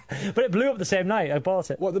 But it blew up the same night I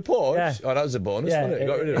bought it. What, the Porsche? Yeah. Oh, that was a bonus, wasn't it? You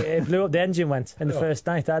got rid of it. It blew up, the engine went in the first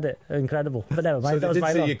night I had it. Incredible. But never mind, so that was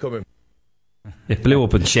my see luck. you coming. It blew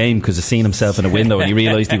up in shame because he seen himself in a window and he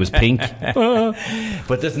realised he was pink.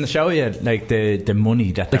 But doesn't it show you like the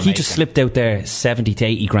money that like he just slipped out there 70 to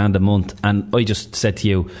 80 grand a month, and I just said to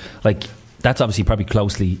you, like, that's obviously probably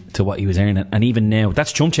closely to what he was earning, and even now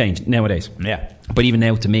that's chump change nowadays. Yeah, but even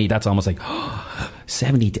now to me that's almost like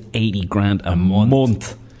 70 to 80 grand a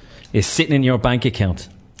month is sitting in your bank account,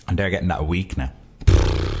 and they're getting that a week now.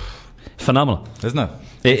 Phenomenal, isn't it?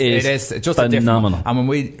 It is. It's just phenomenal. And when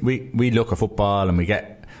we look at football and we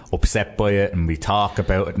get upset by it and we talk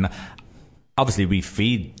about it, and obviously we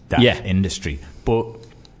feed that industry, but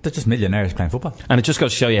they're just millionaires playing football. And it just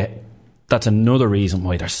goes to show you that's another reason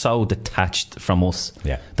why they're so detached from us.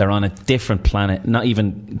 Yeah. They're on a different planet, not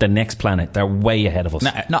even the next planet. They're way ahead of us.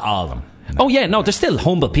 Not all of them. Oh yeah, no, they're still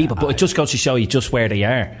humble people, but it just goes to show you just where they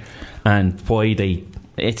are and why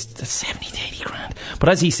it's 70 to 80 grand. But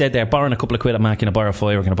as he said there, borrowing a couple of quid at Mac, going to borrow 5,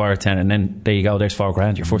 we're going to borrow 10, and then there you go, there's 4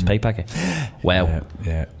 grand, your first pay packet. Wow.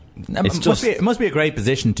 Yeah. It must be a great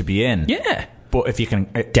position to be in. Yeah. But if you can...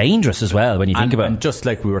 dangerous as well when you think about it. And just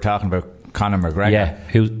like we were talking about Conor McGregor. Yeah,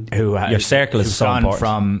 who your circle is so gone important.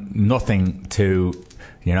 From nothing to,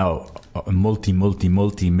 a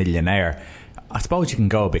multi-millionaire. I suppose you can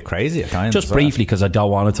go a bit crazy at times. Just briefly, because I don't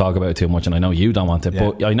want to talk about it too much, and I know you don't want to,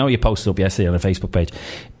 but I know you posted up yesterday on a Facebook page.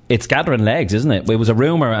 It's gathering legs, isn't it? It was a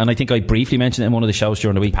rumour, and I think I briefly mentioned it in one of the shows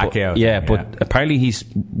during the week. Pacquiao. But apparently he's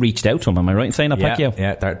reached out to him. Am I right in saying that, Pacquiao?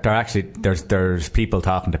 Yeah, they're actually, there's people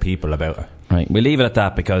talking to people about it. Right, we'll leave it at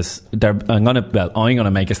that because I'm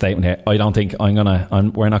gonna make a statement here. I don't think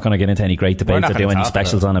we're not gonna get into any great debates or do any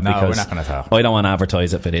specials on it because we're not gonna talk. I don't want to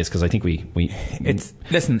advertise it for this because I think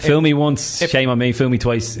fool me once, shame on me, fool me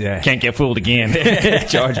twice, can't get fooled again.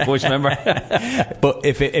 George Bush, remember? But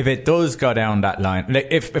if it does go down that line, like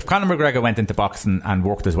if Conor McGregor went into boxing and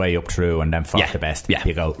worked his way up through and then fought the best,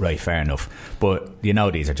 you go, right, fair enough. But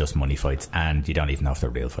these are just money fights and you don't even know if they're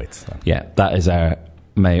real fights. So. Yeah, that is our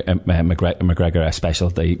McGregor special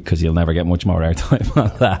because you'll never get much more airtime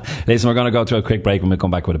on that. Listen, we're going to go through a quick break and we'll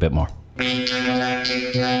come back with a bit more.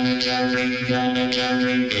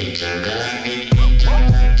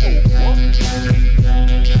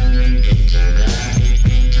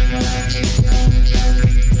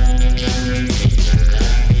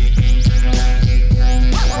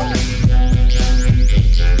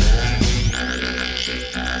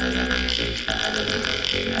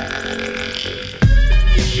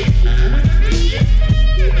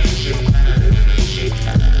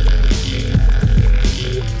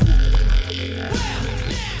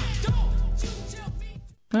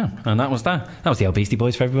 Oh, and that was that. That was the old Beastie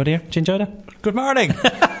Boys for everybody here. Did you enjoy that? Good morning.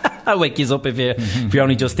 I'll wake you up if you're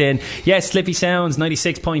only just in. Yes, Slippy Sounds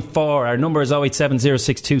 96.4. Our number is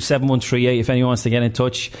 08706271138 if anyone wants to get in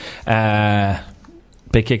touch.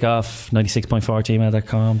 Big Kickoff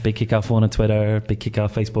 96.4gmail.com, Big Kickoff 1 on Twitter, Big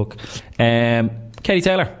Kickoff Facebook. Katie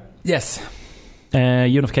Taylor. Yes.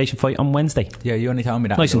 Unification fight on Wednesday. Yeah, you only told me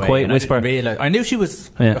that. Nice and quiet whisper. I knew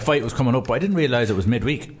a fight was coming up, but I didn't realise it was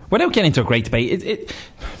midweek. Without getting into a great debate, it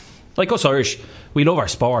like us Irish, we love our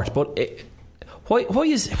sport, but why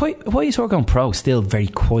is Orgon Pro still very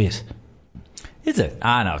quiet? Is it?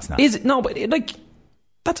 No, it's not. Is it? No, but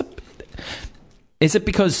is it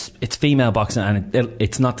because it's female boxing and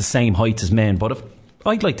it's not the same height as men? But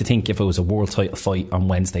I'd like to think if it was a world title fight on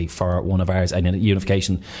Wednesday for one of ours and a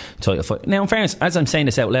unification title fight. Now, in fairness, as I'm saying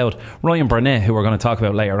this out loud, Ryan Burnett, who we're going to talk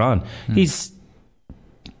about later on, he's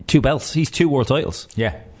 2 belts. He's 2 world titles.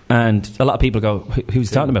 Yeah. And a lot of people go, who's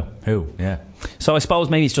he talking about? Who? Yeah. So I suppose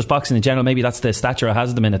maybe it's just boxing in general. Maybe that's the stature it has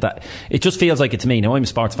at the minute. That it just feels like it to me. Now, I'm a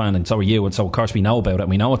sports fan and so are you, and so of course we know about it and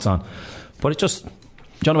we know it's on. But it just, do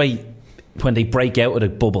you know the way when they break out of the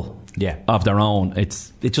bubble of their own,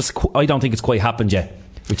 it just, I don't think it's quite happened yet,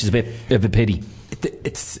 which is a bit of a pity.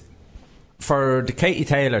 It's for the Katie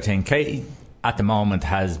Taylor thing. Katie at the moment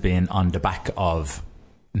has been on the back of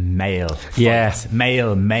male fights,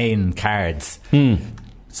 male main cards.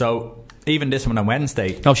 So even this one on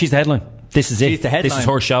Wednesday, she's the headline. This is it. She's the headline. This is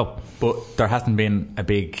her show. But there hasn't been a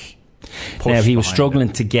big push. Now he was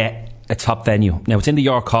struggling to get a top venue. Now it's in the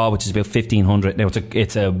York Hall, which is about 1,500. Now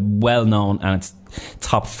it's a well known and it's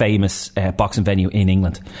top famous boxing venue in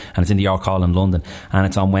England, and it's in the York Hall in London, and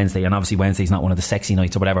it's on Wednesday. And obviously Wednesday's not one of the sexy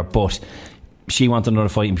nights or whatever, but she wanted another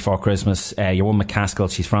fight before Christmas. Your one McCaskill,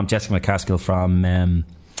 she's from Jessica McCaskill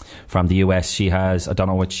from the US. She has, I don't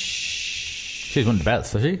know which. She's won the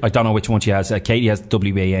belts, has she? I don't know which one she has. Katie has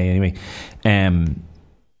WBA anyway.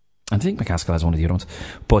 I think McCaskill has one of the other ones,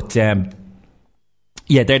 but.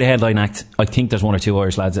 Yeah, they're the headline act. I think there's 1 or 2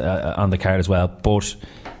 Irish lads on the card as well, but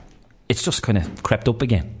it's just kind of crept up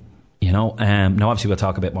again, you know. Now obviously we'll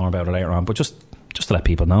talk a bit more about it later on, but just to let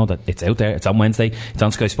people know that it's out there. It's on Wednesday. It's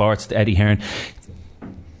on Sky Sports. Eddie Hearn.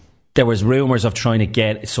 There was rumours of trying to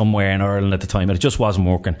get somewhere in Ireland at the time, but it just wasn't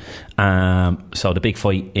working. So the big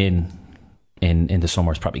fight in the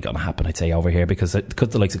summer is probably going to happen, I'd say, over here, because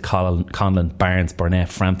the likes of Conlon, Barnes, Burnett,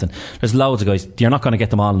 Frampton, there's loads of guys. You're not going to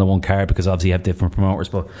get them all in the one card because obviously you have different promoters,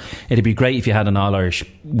 but it'd be great if you had an all-Irish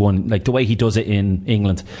one, like the way he does it in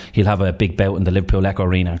England. He'll have a big bout in the Liverpool Echo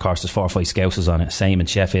Arena, and of course there's 4 or 5 Scousers on it, same in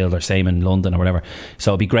Sheffield or same in London or whatever.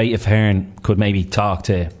 So it'd be great if Hearn could maybe talk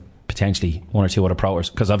to potentially 1 or 2 other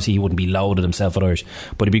promoters, because obviously he wouldn't be loaded himself with Irish,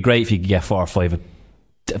 but it'd be great if you could get 4 or 5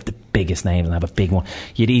 of the biggest names and have a big one.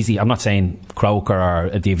 I'm not saying Croker or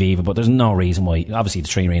the Aviva, but there's no reason why. Obviously the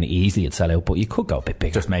Tree Arena easily it'd sell out, but you could go a bit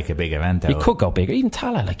bigger. Just make a big event out. You could go bigger. Even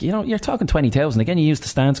Tala, like, you know, you're talking 20,000. Again, you use the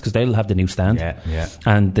stands because they'll have the new stand. Yeah.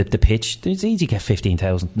 And the pitch, it's easy to get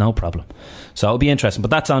 15,000, no problem. So it'll be interesting.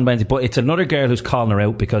 But that's on Wednesday. But it's another girl who's calling her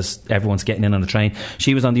out because everyone's getting in on the train.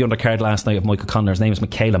 She was on the undercard last night of Michael Connor's. Name is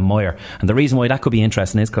Michaela Moyer, and the reason why that could be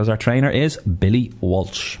interesting is because our trainer is Billy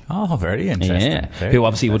Walsh. Oh, very interesting. Yeah, who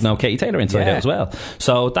obviously would know Katie Taylor inside out as well.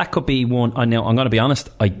 So that could be one. I'm going to be honest,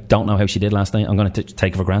 I don't know how she did last night. I'm going to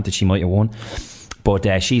take it for granted she might have won,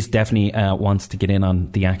 but she's definitely wants to get in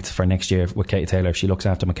on the act for next year with Katie Taylor if she looks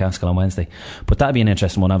after McCaskill on Wednesday. But that'd be an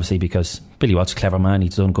interesting one, obviously, because Billy Walsh is a clever man.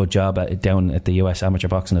 He's done a good job down at the US amateur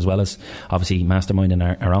boxing, as well as obviously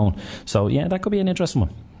masterminding our own. So yeah, that could be an interesting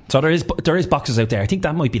one. So there is boxers out there. I think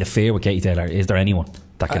that might be the fear with Katie Taylor. Is there anyone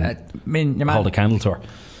that can hold a candle to her?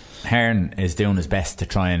 Hearn is doing his best to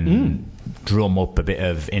try and drum up a bit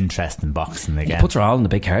of interest in boxing again. He puts her all in the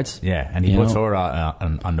big cards. Yeah, and he puts her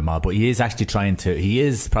on the mob. But he is actually he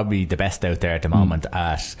is probably the best out there at the moment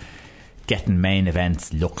at getting main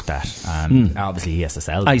events looked at. And obviously he has to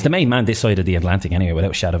sell them. He's the main man this side of the Atlantic anyway,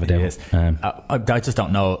 without a shadow of a doubt. I just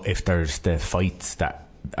don't know if there's the fights that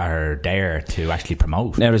are there to actually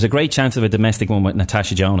promote. Now there's a great chance of a domestic one with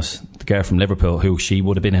Natasha Jonas, the girl from Liverpool, who she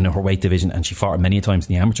would have been in her weight division, and she fought many times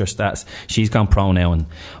in the amateur stats. She's gone pro now, and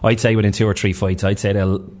I'd say within 2 or 3 fights, I'd say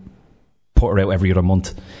they'll put her out every other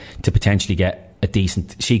month to potentially get a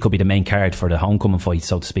decent. She could be the main card for the homecoming fight,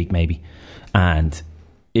 so to speak, maybe, and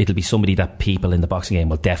it'll be somebody that people in the boxing game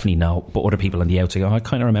will definitely know, but other people on the outside go, I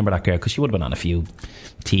kind of remember that girl because she would have been on a few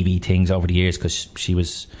TV things over the years because she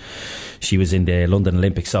was in the London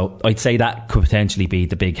Olympics. So I'd say that could potentially be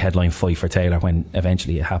the big headline fight for Taylor when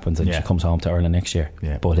eventually it happens and she comes home to Ireland next year.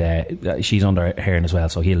 But she's under Hearn as well,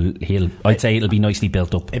 so I'd say it'll be nicely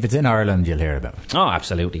built up. If it's in Ireland, you'll hear about it. Oh,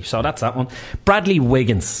 absolutely. So that's that one. Bradley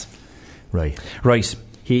Wiggins. Right.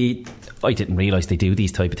 I didn't realise they do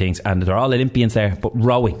these type of things, and they're all Olympians there, but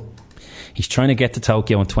rowing. He's trying to get to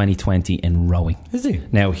Tokyo in 2020 in rowing. Is he?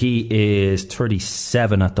 Now, he is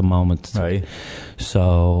 37 at the moment. Right.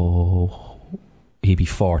 So he'd be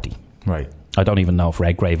 40. Right. I don't even know if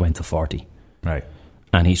Redgrave went to 40. Right.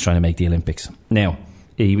 And he's trying to make the Olympics. Now,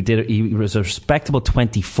 he was a respectable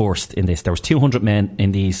 21st in this. There was 200 men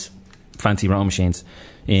in these fancy rowing machines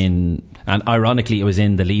and ironically it was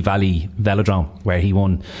in the Lee Valley Velodrome where he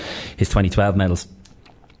won his 2012 medals.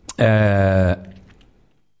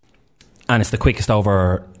 And it's the quickest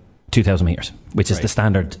over 2,000 metres, which is the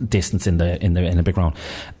standard distance in the big round.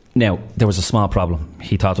 Now, there was a small problem.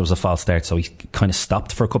 He thought it was a false start, so he kind of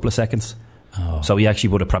stopped for a couple of seconds. Oh. So he actually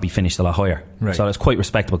would have probably finished a lot higher. Right. So it's quite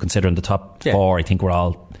respectable considering the top four, I think, were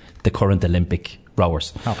all the current Olympic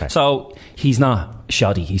rowers. Okay. So he's not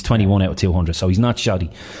shoddy. He's 21 out of 200, so he's not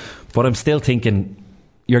shoddy. But I'm still thinking,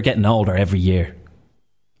 you're getting older every year.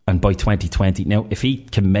 And by 2020, now, if he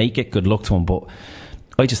can make it, good luck to him, but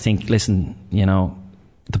I just think, listen, you know,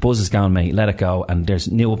 the buzz is gone, mate. Let it go. And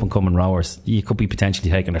there's new up and coming rowers. You could be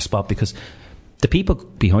potentially taking their spot because the people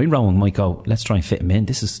behind rowing might go, let's try and fit him in.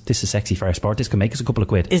 This is sexy for our sport. This can make us a couple of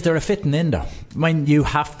quid. Is there a fitting in though? I mean, you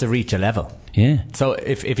have to reach a level. Yeah. So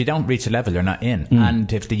if you don't reach a level, you're not in.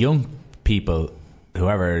 And if the young people,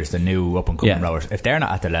 whoever is the new up and coming rowers, if they're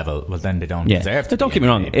not at the level, well then they don't deserve to. Don't get me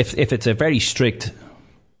wrong. If it's a very strict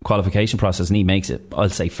qualification process and he makes it, I'll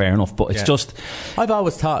say fair enough, but it's just, I've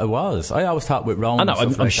always thought it was. I always thought with rowing,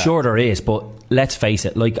 I'm sure there is, but let's face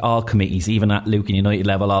it, like all committees, even at Lucan United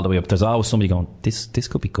level all the way up, there's always somebody going, this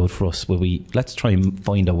could be good for us. Let's try and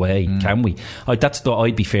find a way. Can we? That's what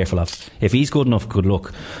I'd be fearful of. If he's good enough, good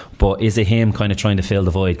luck, but is it him kind of trying to fill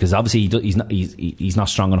the void? Because obviously he's not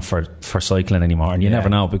strong enough for cycling anymore, and you never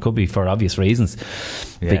know, it could be for obvious reasons.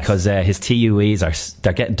 Because his TUEs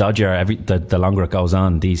they're getting dodgier the longer it goes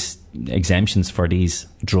on. These exemptions for these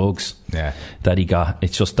drugs that he got,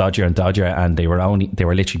 it's just dodgier and dodgier, and they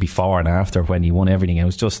were literally before and after when he won everything. It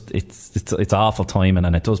was just it's awful timing,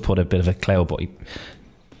 and it does put a bit of a cloud, but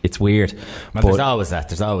it's weird. But there's always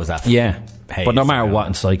that. Yeah. But no matter what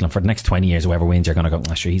in cycling, for the next 20 years, whoever wins, you're going to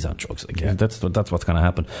go, sure, he's on drugs. That's what's going to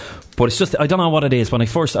happen. But it's just, I don't know what it is. When I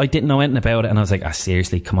didn't know anything about it, and I was like,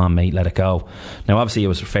 seriously, come on, mate, let it go. Now, obviously, it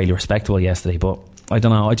was fairly respectable yesterday, but I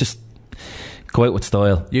don't know. I just go out with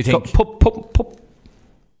style. You think? Put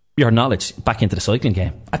your knowledge back into the cycling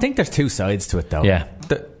game. I think there's two sides to it, though. Yeah.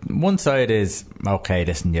 One side is, okay,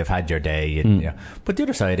 listen, you've had your day. But the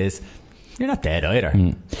other side is, you're not dead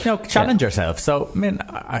either. Challenge yourself. So I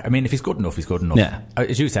mean, if he's good enough, he's good enough. Yeah.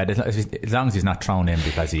 As you said, as long as he's not thrown in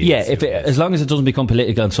because he is. As long as it doesn't become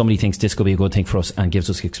political and somebody thinks this could be a good thing for us and gives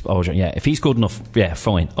us exposure. Yeah, if he's good enough,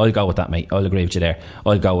 fine. I'll go with that, mate. I'll agree with you there.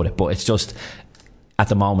 I'll go with it. But it's just, at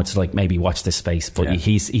the moment, it's like, maybe watch this space. But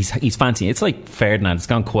he's fancy. It's like Ferdinand. It's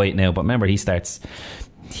gone quiet now. But remember, he's with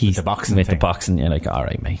the boxing. You're like, all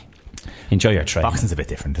right, mate. Enjoy your training. Boxing's a bit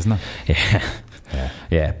different, isn't it?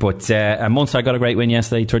 Yeah. But Munster got a great win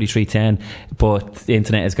yesterday, 33-10. But the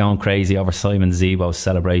internet is going crazy over Simon Zebo's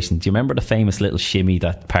celebration. Do you remember the famous little shimmy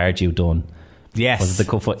that Pardew done? Yes. Was it the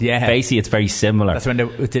cup final? Yeah. Basically, it's very similar. That's when they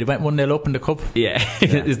went 1-0 up in the cup. Yeah.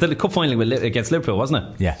 It's the cup final against Liverpool, wasn't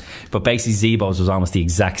it? Yeah. But basically, Zebo's was almost the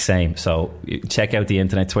exact same. So check out the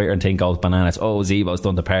internet, Twitter, and think goes bananas. Oh, Zebo's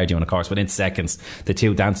done the Pardew, and of course, within seconds, the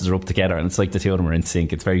two dancers are up together, and it's like the two of them are in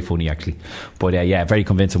sync. It's very funny, actually. But very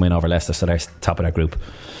convincing win over Leicester, so they're top of their group.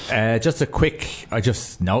 Just a quick, I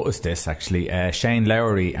just noticed this actually. Shane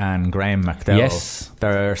Lowry and Graham McDowell. Yes.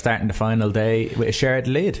 They're starting the final day with a shared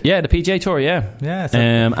lead. Yeah, the PGA Tour, yeah. So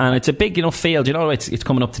and it's a big enough field. You know, it's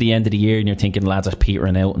coming up to the end of the year, and you're thinking lads are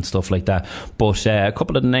petering out and stuff like that. But a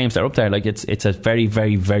couple of the names that are up there, like it's a very,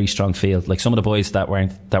 very, very strong field. Like some of the boys that were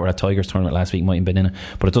at Tigers tournament last week might have been in it,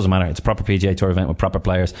 but it doesn't matter. It's a proper PGA Tour event with proper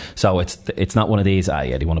players, so it's not one of these.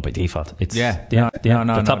 They won it by default. It's they're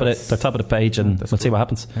top of the page, and we'll see what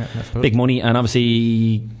happens. Yeah, big money, and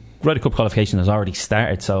obviously Ryder Cup qualification has already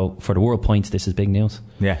started, so for the world points this is big news.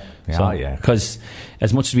 Because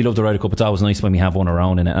as much as we love the Ryder Cup, it's always nice when we have one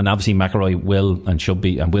around in it, and obviously McIlroy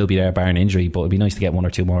will be there barring injury, but it'd be nice to get one or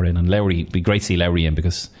two more in, and Lowry, it'd be great to see Lowry in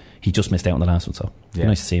because he just missed out on the last one, so it'd be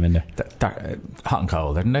nice to see him in there. They're hot and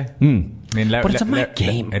cold, aren't they? I mean, but it's a mad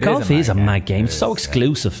game. Golf is a mad game. It's so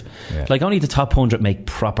exclusive. Like only the top 100 make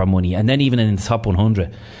proper money, and then even in the top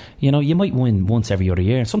 100, you know, you might win once every other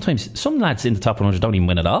year. Sometimes some lads in the top 100 don't even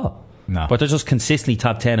win at all. No. But they're just consistently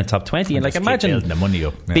top 10 and top 20. And like, imagine the money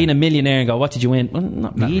up, being a millionaire and go, what did you win? Well,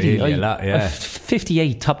 not really. A lot,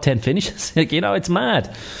 58 top 10 finishes. Like, you know, it's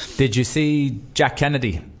mad. Did you see Jack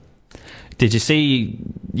Kennedy? Did you see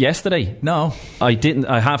yesterday? No, I didn't.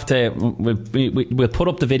 I have to. We'll put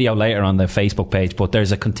up the video later on the Facebook page. But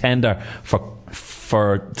there's a contender for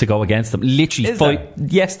to go against them. Literally,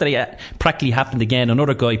 yesterday practically happened again.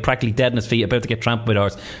 Another guy practically dead on his feet, about to get trampled by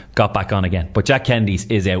horse, got back on again. But Jack Kennedy's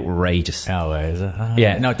is outrageous. Oh, is it?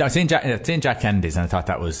 Yeah. No, I've seen Jack Kennedy's and I thought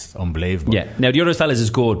that was unbelievable. Yeah. Now the other fellas is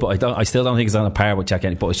good, but I still don't think it's on a par with Jack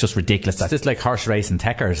Kennedy. But it's just ridiculous. It's just like horse racing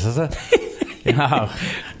techers, is it? No.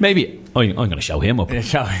 Maybe I'm going to show him up.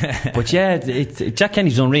 But yeah, Jack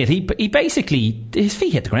Kennedy's unreal. He basically, his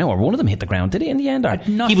feet hit the ground, or one of them hit the ground. Did he in the end?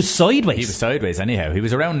 He was sideways. He was sideways anyhow. He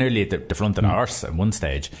was around nearly at the front of the horse at one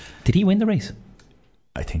stage. Did he win the race?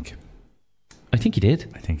 I think he did.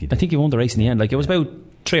 I think he won the race in the end. Like, it was about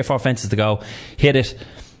 3 or 4 fences to go. Hit it.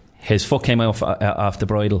 His foot came off the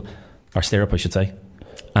bridle, or stirrup I should say,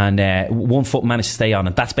 and one foot managed to stay on,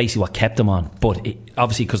 and that's basically what kept him on. But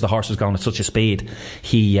obviously, because the horse was going at such a speed,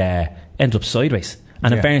 he ended up sideways.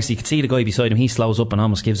 And in fairness, you could see the guy beside him, he slows up and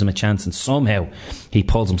almost gives him a chance, and somehow he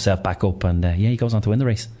pulls himself back up, and he goes on to win the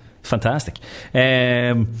race. Fantastic.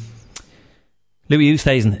 Louis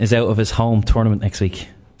Oosthuizen is out of his home tournament next week.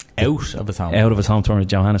 Out of his home tournament,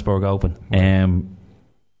 Johannesburg Open.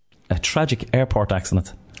 A tragic airport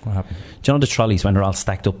accident. What happened? Do you know the trolleys when they're all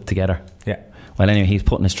stacked up together? Yeah. Well, anyway, he's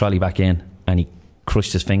putting his trolley back in, and he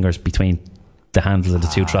crushed his fingers between the handles of the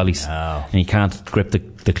two trolleys, and he can't grip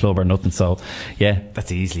the club or nothing. So yeah,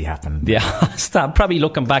 that's easily happened. Yeah. Stop. Probably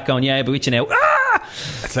looking back on, but which you know,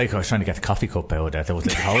 it's like I was trying to get the coffee cup out there. There was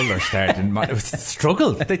like holders starting. It was a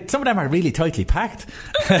struggle. Some of them are really tightly packed.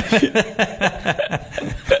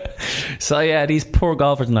 So yeah, these poor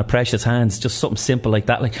golfers in their precious hands, just something simple like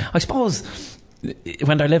that. Like, I suppose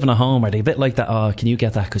when they're living at home, are they a bit like that? Oh, can you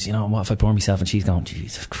get that? Because, you know, what if I burn myself? And she's going,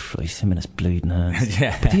 Jesus Christ, him and his bleeding hands.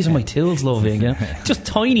 Yeah. But these are my tools, love, you know? Just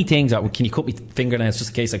tiny things. Can you cut my fingernails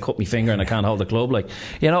just in case I cut my finger and I can't hold the club? Like,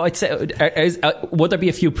 you know, I'd say, would there be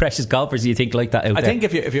a few precious golfers you think like that out there? I think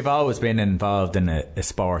if you've always been involved in a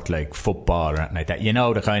sport like football or anything like that, you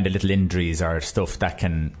know, the kind of little injuries or stuff that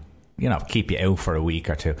can, you know, keep you out for a week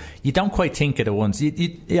or two. You don't quite think of the ones.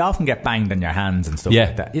 You often get banged on your hands and stuff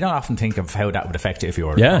like that. You don't often think of how that would affect you if you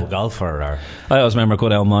were a golfer. Or I always remember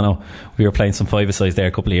good old Mono. We were playing some five-a-sides there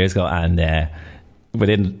a couple of years ago, and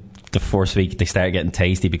within the first week they started getting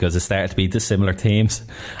tasty because it started to be dissimilar teams.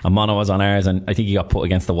 And Mono was on ours, and I think he got put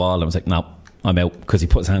against the wall and was like, no, I'm out, because he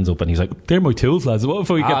put his hands up and he's like, they're my tools, lads. What if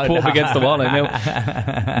we get put up against the wall? I'm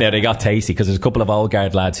out. Now they got tasty because there's a couple of old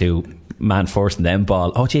guard lads who man first and then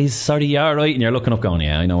ball. Oh jeez, sorry, you're alright. And you're looking up going,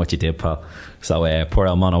 yeah, I know what you did, pal. So poor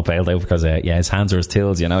old Mono bailed out because his hands are his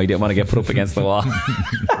tools, you know. He didn't want to get put up against the wall.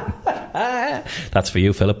 That's for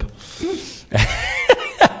you, Philip.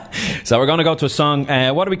 So we're going to go to a song.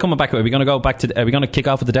 What are we coming back with? Are we going to go back to? Are we going to kick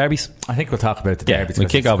off with the derbies? I think we'll talk about the derbies. We'll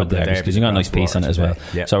kick off with the derbies because you got a nice piece on it as well.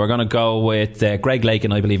 Yeah. So we're going to go with Greg Lake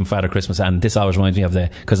and I Believe in Father Christmas. And this always reminds me of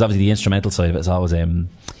because obviously the instrumental side of it is always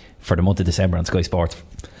for the month of December on Sky Sports.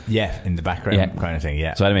 Yeah, in the background kind of thing.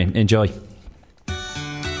 Yeah. So anyway, enjoy.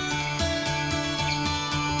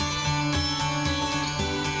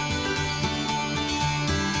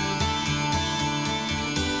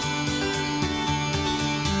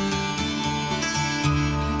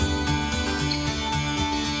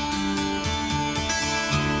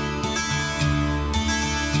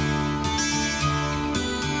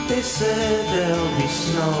 They said there'll be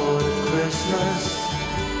snow at Christmas.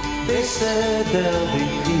 They said there'll be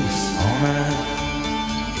peace on earth.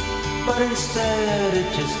 But instead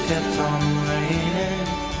it just kept on raining.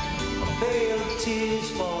 A veil of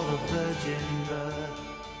tears for the virgin birth.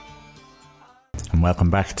 And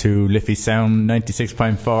welcome back to Liffey Sound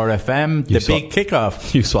 96.4 FM, the big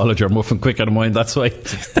kickoff. You swallowed your muffin quicker than mine, that's why.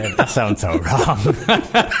 That sounds so wrong.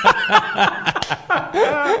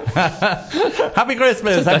 Happy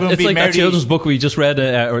Christmas. It's like that children's book we just read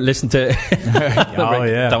or listened to. Oh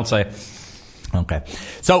yeah. Don't say. Okay.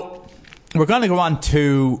 So we're going to go on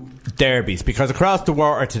to derbies, because across the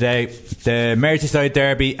water today the Merseyside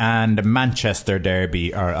Derby and the Manchester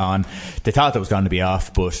Derby are on. They thought it was going to be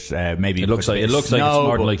off, but maybe it looks like it's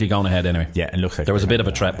more than likely going ahead anyway. Yeah, it looks like there was a bit of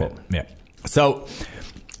a threat, but yeah. So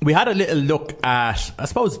we had a little look at, I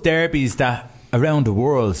suppose, derbies that around the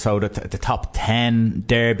world, so the top 10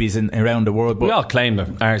 derbies around the world. But we all claim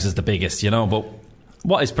that ours is the biggest, you know, but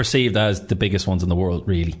what is perceived as the biggest ones in the world,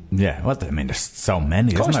 really? Yeah, well, I mean, there's so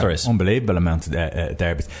many. Of course there is. Unbelievable amount of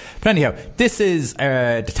derbies. But anyhow, this is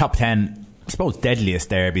the top 10, I suppose, deadliest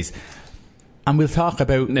derbies. And we'll talk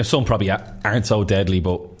about... Now, some probably aren't so deadly,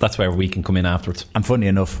 but that's where we can come in afterwards. And funny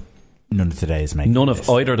enough, none of today's making None of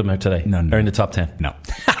either of them are today. None are in the top 10. No.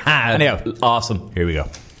 Anyhow, awesome. Here we go.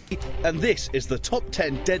 And this is the top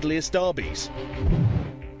 10 deadliest derbies.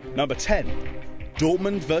 Number 10.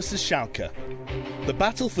 Dortmund versus Schalke. The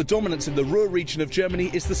battle for dominance in the Ruhr region of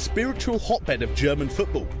Germany is the spiritual hotbed of German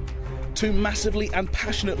football. Two massively and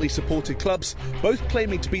passionately supported clubs, both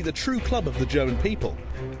claiming to be the true club of the German people.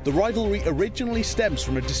 The rivalry originally stems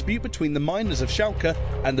from a dispute between the miners of Schalke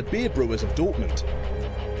and the beer brewers of Dortmund.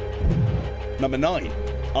 Number 9.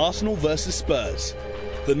 Arsenal versus Spurs.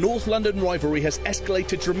 The North London rivalry has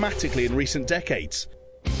escalated dramatically in recent decades.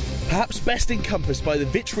 Perhaps best encompassed by the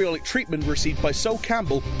vitriolic treatment received by Sol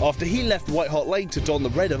Campbell after he left White Hart Lane to don the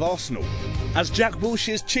red of Arsenal. As Jack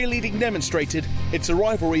Wilshere's cheerleading demonstrated, it's a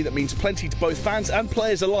rivalry that means plenty to both fans and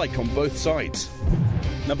players alike on both sides.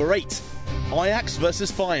 Number 8. Ajax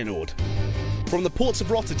versus Feyenoord. From the ports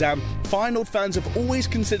of Rotterdam, Feyenoord fans have always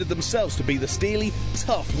considered themselves to be the steely,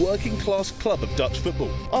 tough, working-class club of Dutch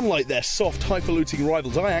football, unlike their soft, highfalutin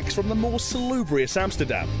rivals Ajax from the more salubrious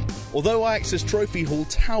Amsterdam. Although Ajax's trophy hall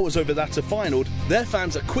towers over that of Feyenoord, their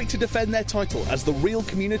fans are quick to defend their title as the real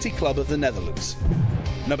community club of the Netherlands.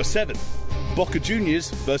 Number 7. Boca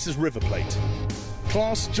Juniors versus River Plate.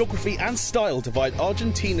 Class, geography and style divide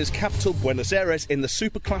Argentina's capital Buenos Aires in the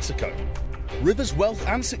Super Clasico. River's wealth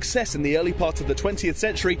and success in the early part of the 20th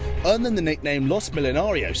century earned them the nickname Los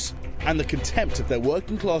Millonarios and the contempt of their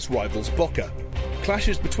working-class rivals Boca.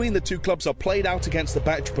 Clashes between the two clubs are played out against the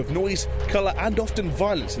backdrop of noise, colour and often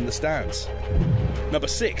violence in the stands. Number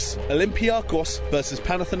 6. Olympiakos versus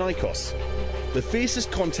Panathinaikos. The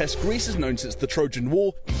fiercest contest Greece has known since the Trojan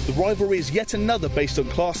War, the rivalry is yet another based on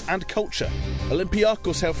class and culture.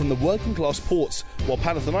 Olympiakos hail from the working-class ports, while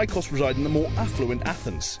Panathinaikos reside in the more affluent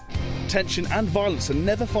Athens. Tension and violence are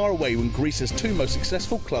never far away when Greece's two most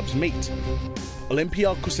successful clubs meet.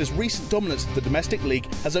 Olympiakos' recent dominance of the domestic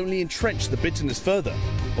league has only entrenched the bitterness further,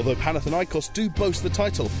 although Panathinaikos do boast the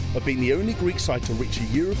title of being the only Greek side to reach a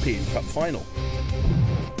European Cup final.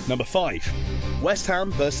 Number 5. West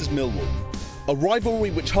Ham versus Millwall. A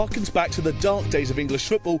rivalry which harkens back to the dark days of English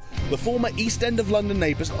football, the former East End of London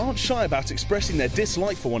neighbours aren't shy about expressing their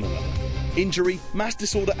dislike for one another. Injury, mass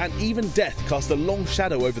disorder and even death cast a long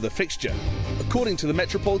shadow over the fixture. According to the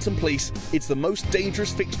Metropolitan Police, it's the most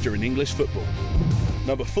dangerous fixture in English football.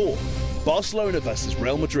 Number 4. Barcelona versus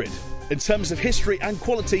Real Madrid. In terms of history and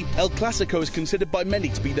quality, El Clasico is considered by many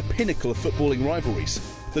to be the pinnacle of footballing rivalries.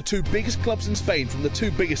 The two biggest clubs in Spain from the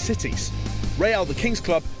two biggest cities. Real, the King's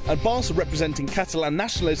Club, and Barca representing Catalan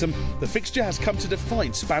nationalism, the fixture has come to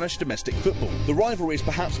define Spanish domestic football. The rivalry is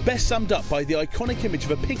perhaps best summed up by the iconic image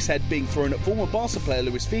of a pig's head being thrown at former Barca player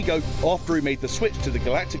Luis Figo after he made the switch to the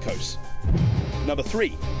Galacticos. Number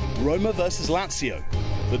 3. Roma versus Lazio.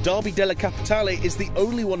 The Derby della Capitale is the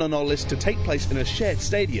only one on our list to take place in a shared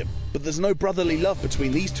stadium, but there's no brotherly love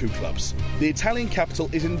between these two clubs. The Italian capital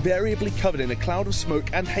is invariably covered in a cloud of smoke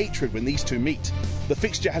and hatred when these two meet. The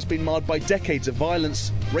fixture has been marred by decades of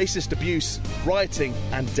violence, racist abuse, rioting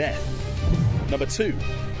and death. Number 2.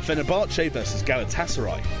 Fenerbahce versus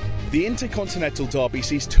Galatasaray. The Intercontinental Derby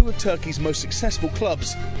sees two of Turkey's most successful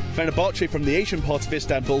clubs, Fenerbahce from the Asian part of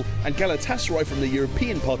Istanbul and Galatasaray from the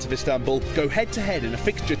European part of Istanbul, go head-to-head in a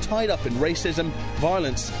fixture tied up in racism,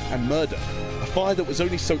 violence and murder. A fire that was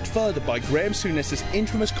only stoked further by Graham Souness's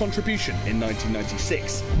infamous contribution in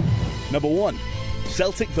 1996. Number 1.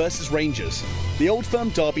 Celtic versus Rangers. The Old Firm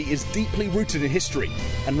derby is deeply rooted in history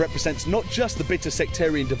and represents not just the bitter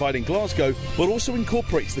sectarian divide in Glasgow, but also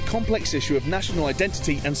incorporates the complex issue of national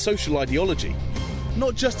identity and social ideology.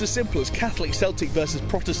 Not just as simple as Catholic Celtic versus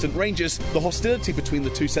Protestant Rangers, the hostility between the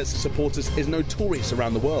two sets of supporters is notorious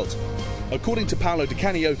around the world. According to Paolo Di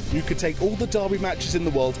Canio, you could take all the derby matches in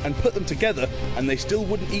the world and put them together and they still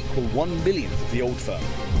wouldn't equal 1/1,000,000th of the Old Firm.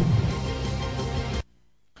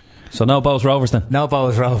 So no Bows Rovers then? No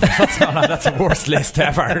Bows Rovers. That's the worst list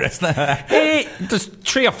ever, isn't it? There's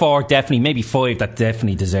 3 or 4 definitely, maybe 5 that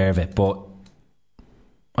definitely deserve it, but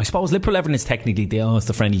I suppose Liverpool Everton is technically it's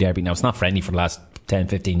the friendly derby. Now it's not friendly for the last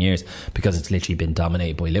 10-15 years because it's literally been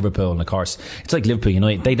dominated by Liverpool, and of course it's like Liverpool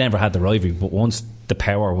United, they never had the rivalry, but once the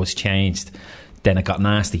power was changed then it got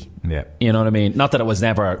nasty. Yeah, you know what I mean? Not that it was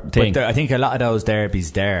never a thing, but I think a lot of those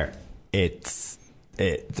derbies there, there's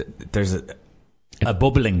a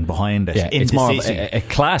bubbling behind it. Yeah, it's more of a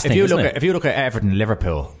class thing. If you look at Everton and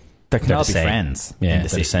Liverpool, they're all be friends. Yeah, in the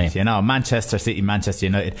city. Same. You know, Manchester City, Manchester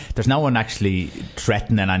United. There's no one actually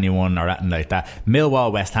threatening anyone or anything like that.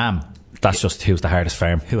 Millwall, West Ham. That's just who's the hardest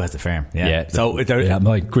firm. Who has the firm? Yeah. Yeah. So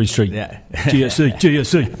Green Street. Yeah. GSC.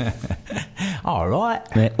 all right.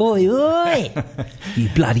 Oi, oi. You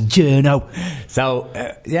bloody journo. So,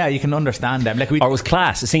 yeah, you can understand them. Like or it was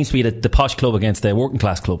class. It seems to be the posh club against the working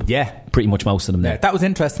class club. Yeah. Pretty much most of them there. That was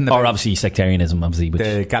interesting. Or obviously sectarianism, obviously.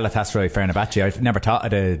 The Galatasaray Fenerbahce. I've never thought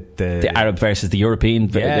of the Arab versus the European.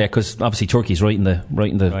 Yeah. Because obviously Turkey's right in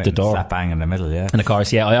the door. Slap bang in the middle, yeah. And of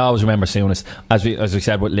course, yeah, I always remember Souness. As we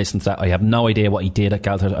said, listen to that. I have no idea what he did at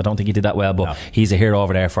Galatasaray. I don't think he did that well, but he's a hero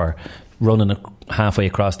over there for running halfway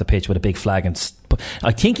across the pitch with a big flag. And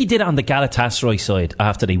I think he did it on the Galatasaray side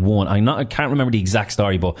after they won. I can't remember the exact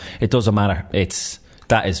story, but it doesn't matter.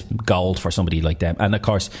 That is gold for somebody like them. And of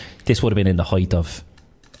course, this would have been in the height of,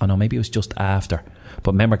 maybe it was just after.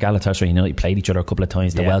 But remember, Galatasaray and United played each other a couple of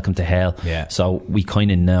times. The Welcome to Hell. Yeah. So we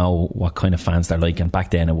kind of know what kind of fans they're like. And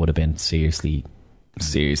back then, it would have been seriously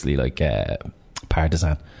like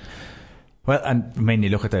partisan. Well, and when you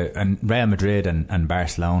look at Real Madrid and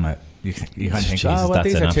Barcelona, you kind of think, that's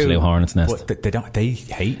these an are absolute hornet's nest. But they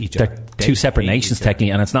hate each other. They're two separate nations technically,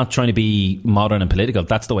 and it's not trying to be modern and political.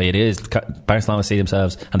 That's the way it is. Barcelona see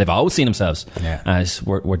themselves, and they've always seen themselves as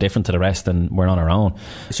we're different to the rest, and we're on our own.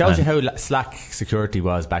 It shows you how slack security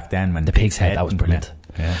was back then when the Pig's Head. That was brilliant.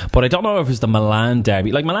 Yeah. But I don't know if it was the Milan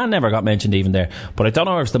derby. Like, Milan never got mentioned even there. But I don't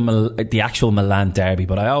know if it's the actual Milan derby.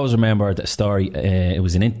 But I always remember the story. It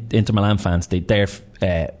was an Inter Milan fans. Their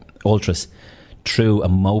ultras threw a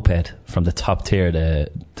moped from the top tier to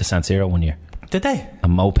San Siro one year. Did they? A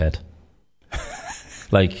moped.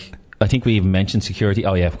 Like, I think we even mentioned security.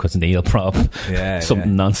 Oh yeah, because Neil prop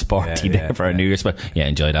something non-sporty there for a New Year's. But yeah,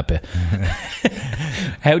 enjoy that bit.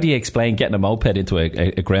 How do you explain getting a moped into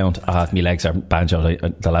a ground? My legs are banjo.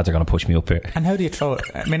 The lads are going to push me up here. And how do you throw it?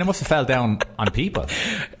 I mean, it must have fell down on people.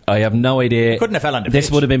 I have no idea. It couldn't have fell on the This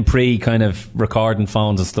pitch. would have been pre kind of recording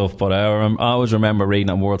phones and stuff. But I always remember reading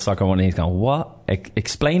on World Soccer One and he's going, "What?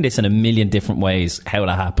 Explain this in a million different ways. How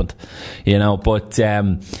that happened?" But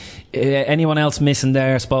anyone else missing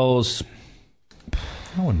there? I suppose.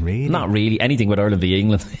 No one really. Not really. Anything with Ireland v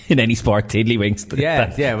England in any sport, tiddlywinks.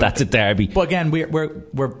 That's a derby. But again,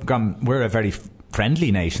 we're a very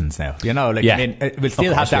friendly nations now. I mean, we'll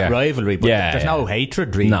still have that rivalry, but there's no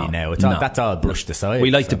hatred really now. That's all brushed aside.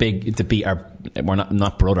 We like to beat our. We're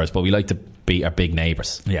not brothers, but we like to beat our big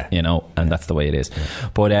neighbours. Yeah, and that's the way it is. Yeah.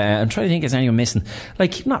 But I'm trying to think, is anyone missing?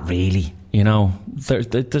 Like, not really.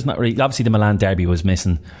 There's not really. Obviously, the Milan derby was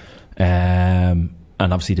missing.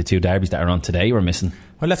 And obviously the two derbies that are on today were missing.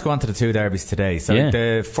 Well, let's go on to the two derbies today. So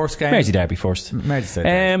the first game, Mersey derby first.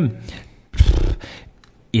 Merseyside.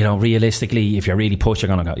 Realistically, if you're really pushed, you're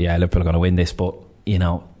going to go, Liverpool are going to win this. But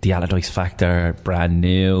the Allardyce factor, brand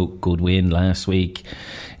new, good win last week.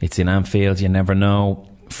 It's in Anfield. You never know.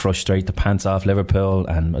 Frustrate the pants off Liverpool,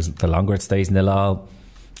 and the longer it stays 0-0,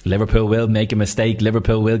 Liverpool will make a mistake.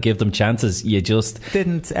 Liverpool will give them chances.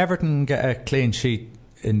 Didn't Everton get a clean sheet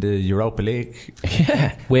in the Europa League?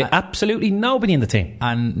 Yeah, with absolutely nobody in the team.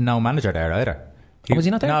 And no manager there either. Was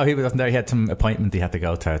he not there? No, he wasn't there. He had some appointment he had to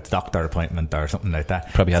go to, a doctor appointment or something like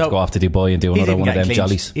that. Probably had to go off to Dubai and do another one of them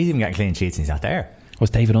jollies. He's even getting clean sheets and he's not there.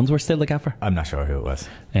 Was David Unsworth still the gaffer? I'm not sure who it was.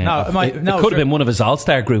 It could have been one of his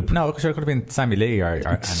all-star group. No, sure, it could have been Sammy Lee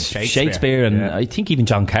and Shakespeare and I think even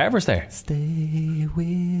John Carver's there. Stay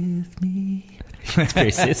with me. It's for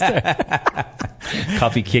your sister.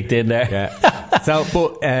 Coffee kicked in there. Yeah.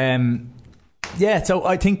 So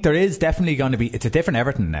I think there is definitely going to be. It's a different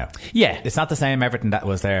Everton now. Yeah, it's not the same Everton that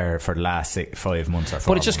was there for the last 5 months or 4 months.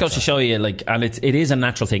 But it just goes to show you, and it is a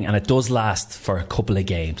natural thing, and it does last for a couple of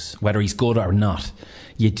games, whether he's good or not.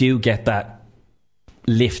 You do get that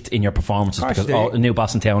lift in your performances because a new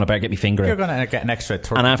boss in town, I better get my finger You're going to get an extra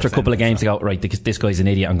 30%. And after a couple of games they go, right, this guy's an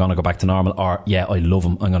idiot, I'm going to go back to normal, or I love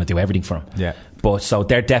him, I'm going to do everything for him. Yeah. But so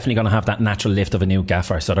they're definitely going to have that natural lift of a new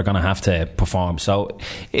gaffer, so they're going to have to perform. So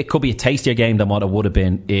it could be a tastier game than what it would have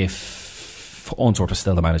been if Unsworth was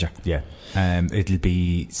still the manager. Yeah. It'll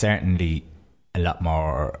be certainly a lot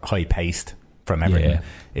more high paced from Everton.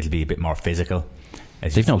 It'll be a bit more physical.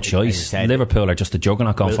 They've no choice. Liverpool are just a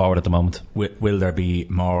juggernaut going forward at the moment. Will there be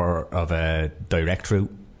more of a direct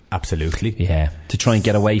route? Absolutely. Yeah. To try and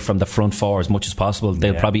get away from the front four as much as possible.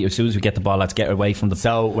 They'll probably, as soon as we get the ball, let's get away from the...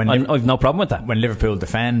 So I've no problem with that. When Liverpool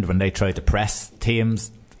defend, when they try to press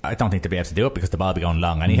teams, I don't think they'll be able to do it because the ball will be going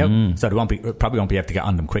long anyhow. So they probably won't be able to get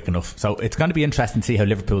on them quick enough. So it's going to be interesting to see how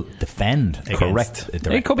Liverpool defend. Correct.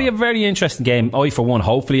 It could be a very interesting game. For one,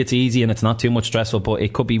 hopefully it's easy and it's not too much stressful, but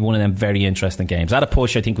it could be one of them very interesting games. At a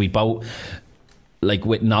push, I think we both, like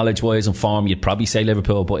with knowledge wise and form, you'd probably say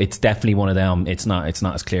Liverpool, but it's definitely one of them. It's not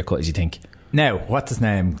as clear cut as you think. Now, what's his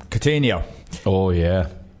name? Coutinho. Oh yeah.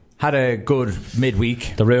 had a good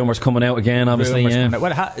midweek. The rumours coming out again, obviously. Yeah.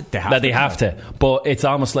 Well, they have to. But it's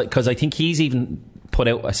almost like, because I think he's even put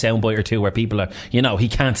out a soundbite or two where people are, he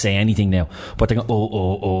can't say anything now, but they go,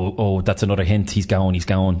 oh, that's another hint. He's going.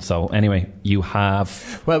 So anyway, you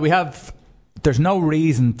have. Well, there's no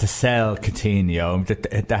reason to sell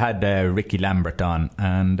Coutinho. They had Ricky Lambert on,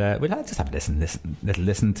 and we'll just have a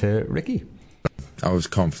listen to Ricky. I was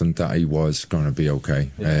confident that he was going to be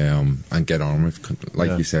okay and get on with.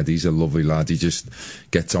 Like you said, he's a lovely lad. He just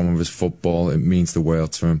gets on with his football. It means the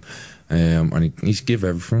world to him. And he's give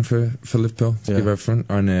everything for Liverpool. Give everything.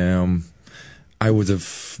 And I would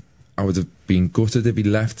have been gutted if he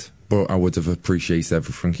left, but I would have appreciated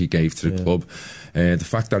everything he gave to the club. The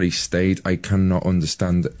fact that he stayed, I cannot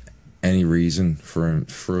understand any reason for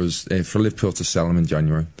Liverpool to sell him in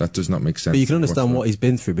January. That does not make sense. But you can understand what he's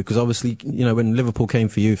been through, because obviously, when Liverpool came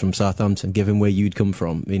for you from Southampton, given where you'd come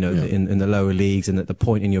from, in the lower leagues, and at the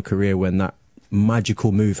point in your career when that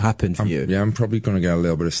magical move happened for you. Yeah, I'm probably going to get a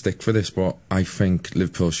little bit of stick for this, but I think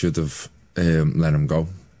Liverpool should have let him go.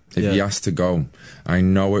 If he has to go, I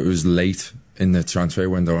know it was late in the transfer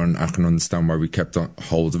window, and I can understand why we kept on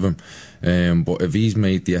hold of him. But if he's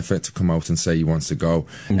made the effort to come out and say he wants to go,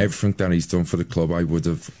 everything that he's done for the club,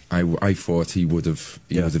 I thought he would have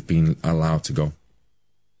been allowed to go.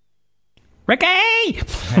 Ricky!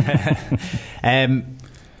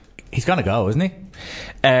 He's going to go, isn't he?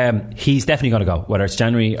 He's definitely going to go, whether it's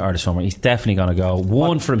January or the summer. He's definitely going to go.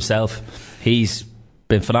 For himself. He's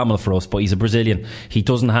been phenomenal for us, but he's a Brazilian. He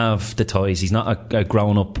doesn't have the ties. He's not a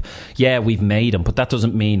grown up. Yeah, we've made him, but that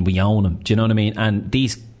doesn't mean we own him. Do you know what I mean? And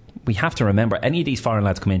we have to remember, any of these foreign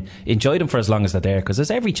lads come in, enjoy them for as long as they're there, because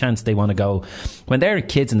there's every chance they want to go. When they're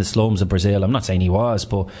kids in the slums of Brazil, I'm not saying he was,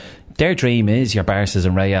 but their dream is your Barças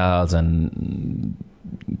and Reals and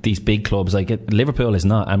these big clubs. Like Liverpool is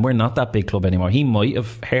not, and we're not that big club anymore. He might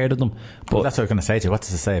have heard of them, but well, that's what I was going to say to you. What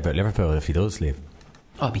does it say about Liverpool if he does leave?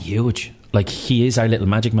 Oh, it'd be huge. Like, he is our little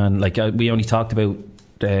magic man. Like, we only talked about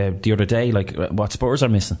the other day, like, what Spurs are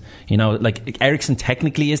missing. Like, Eriksen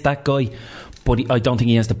technically is that guy, but I don't think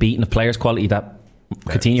he has the beating of players quality that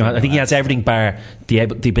Coutinho has. I think he has everything bar the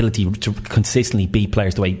ability to consistently beat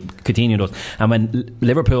players the way Coutinho does. And when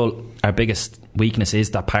Liverpool, our biggest weakness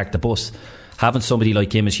is that park the bus, having somebody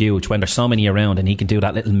like him is huge. When there's so many around and he can do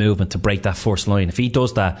that little movement to break that first line, if he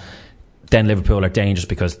does that, then Liverpool are dangerous,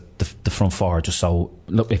 because the front four are just so.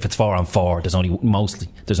 Look, if it's 4-on-4,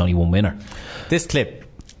 there's only one winner. This clip,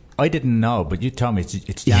 I didn't know, but you told me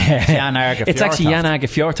it's Jan Åge Fjørtoft. It's actually Jan Åge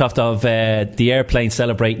Fjørtoft of the airplane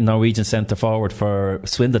celebrating Norwegian centre forward for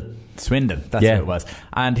Swindon. That's what it was.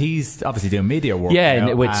 And he's obviously doing media work.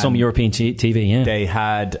 Yeah, with some European TV. Yeah, they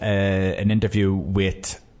had an interview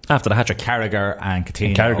with. After the hat-trick, Carragher and Coutinho.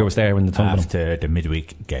 And Carragher was there when the time after the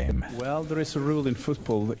midweek game. Well, there is a rule in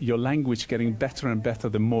football: your language getting better and better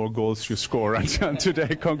the more goals you score. And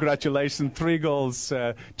today, congratulations, 3 goals.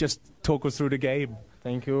 Just talk us through the game.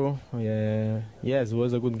 Thank you. Yes, it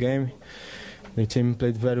was a good game. The team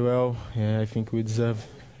played very well. I think we deserve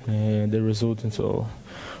the result, and so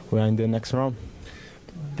we are in the next round.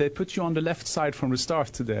 They put you on the left side from the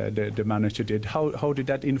start. The manager did. How did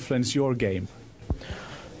that influence your game?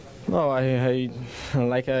 No, I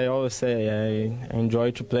like I always say, I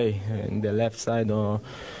enjoy to play in the left side or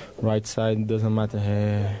right side, doesn't matter.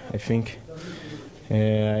 I think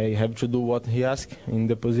I have to do what he asks in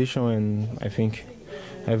the position, and I think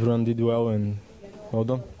everyone did well, and well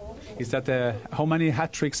done. Is that how many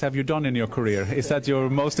hat tricks have you done in your career? Is that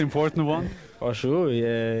your most important one? For sure,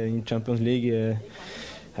 in Champions League,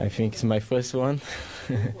 I think it's my first one.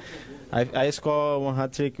 I scored 1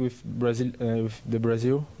 hat trick with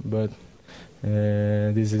Brazil, but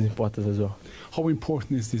this is important as well. How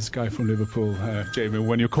important is this guy from Liverpool, Jamie?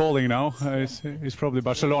 When you're calling now, it's probably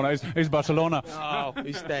Barcelona. It's Barcelona. Oh,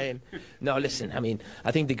 he's staying. No, listen. I mean,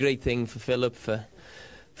 I think the great thing for Philip,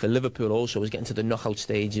 for Liverpool also, is getting to the knockout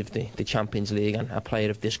stage of the Champions League, and a player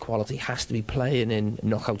of this quality has to be playing in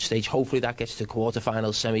knockout stage. Hopefully that gets to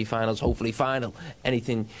quarterfinals, semi-finals, hopefully final,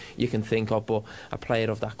 anything you can think of, but a player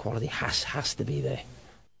of that quality has to be there.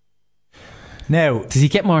 Now, does he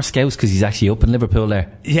get more scouts because he's actually up in Liverpool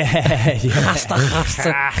there? Yeah. Has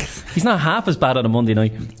to. He's not half as bad on a Monday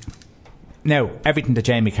night. Now, everything that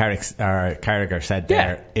Jamie Carragher said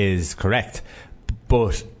there is correct,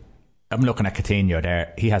 but I'm looking at Coutinho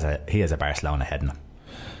there. He has a Barcelona head in him.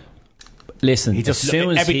 Listen, as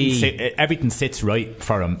soon as everything sits right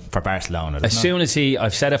for him for Barcelona. As soon as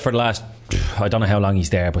I've said it for the last I don't know how long he's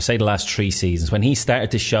there, but say the last 3 seasons, when he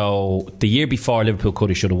started to show, the year before Liverpool could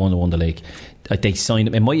have should have won the league, they signed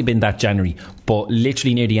him. It might have been that January, but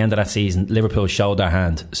literally near the end of that season, Liverpool showed their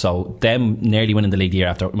hand. So them nearly winning the league the year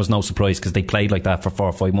after was no surprise, because they played like that for 4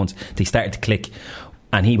 or 5 months. They started to click,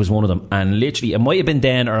 and he was one of them. And literally, it might have been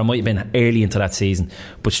then, or it might have been early into that season,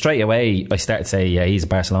 but straight away I started to say, yeah, he's a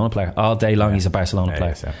Barcelona player. All day long, he's a Barcelona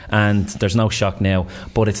player. Yes, yeah. And there's no shock now,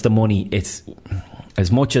 but it's the money. It's as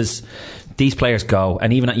much as these players go,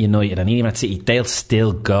 and even at United and even at City, they'll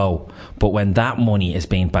still go. But when that money is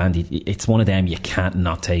being bandied, it's one of them, you can't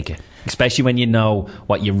not take it, especially when you know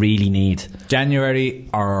what you really need. January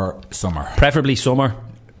or summer? Preferably summer,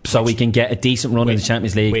 so we can get a decent run in the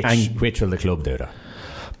Champions League. Which will the club do that?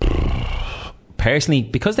 Personally,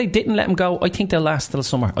 because they didn't let him go, I think they'll last till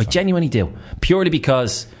summer. I genuinely do, purely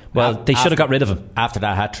because, well, they should have got rid of him after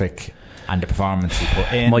that hat-trick and the performance he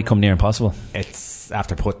put in. Might come near impossible. It's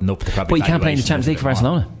after putting up the but he can't play in the Champions League for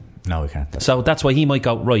Barcelona. No, he can't. So that's why he might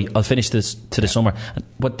go, right, I'll finish this to the summer.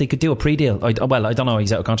 But they could do a pre-deal. I don't know,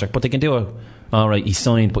 he's out of contract, but they can do alright, he's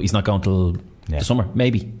signed, but he's not going till the summer,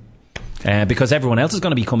 maybe. Because everyone else is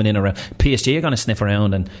going to be coming in around. PSG are going to sniff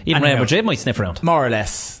around, and even Real Madrid might sniff around. More or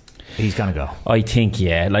less, he's going to go. I think,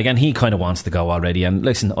 yeah. And he kind of wants to go already. And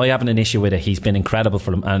listen, I haven't an issue with it. He's been incredible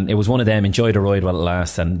for them, and it was one of them. Enjoy the ride while it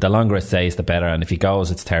lasts, and the longer it stays, the better. And if he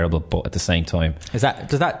goes, it's terrible. But at the same time, does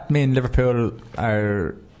that mean Liverpool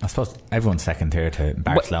are? I suppose everyone's second tier to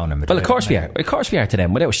Barcelona. Well, of course we are. Of course we are to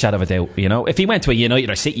them, without a shadow of a doubt. You know, if he went to a United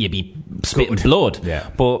or City, you'd be spitting blood. Yeah.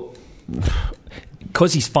 But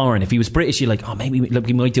because he's foreign, if he was British, you're like, oh, maybe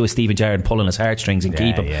we might do a Steven Gerrard pulling his heartstrings and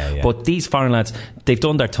keep him. Yeah. But these foreign lads, they've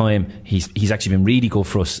done their time. He's actually been really good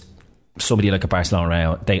for us. Somebody like a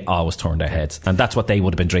Barcelona, they always turn their heads, and that's what they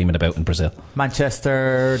would have been dreaming about in Brazil.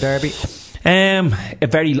 Manchester derby.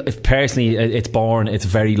 Personally, it's boring. It's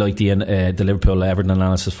very like the Liverpool Everton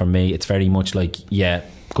analysis for me. It's very much like, yeah,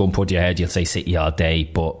 go and put your head. You'll say City all day,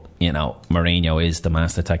 but you know, Mourinho is the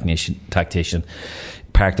master tactician.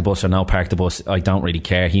 Park the bus or no park the bus, I don't really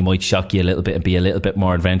care. He might shock you a little bit and be a little bit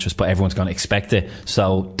more adventurous, but everyone's going to expect it,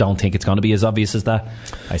 so don't think it's going to be as obvious as that.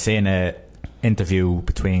 I see in an interview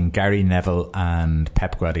between Gary Neville and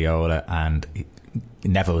Pep Guardiola, and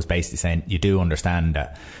Neville was basically saying, you do understand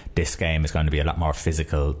that this game is going to be a lot more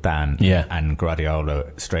physical than, and Guardiola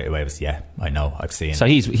straight away was, I know, I've seen. So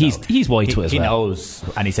he's white to it as well. He knows,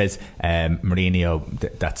 and he says,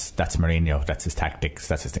 Mourinho, that's Mourinho, that's his tactics,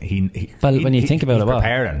 that's his thing. When you think about it,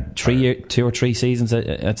 preparing 2 or 3 seasons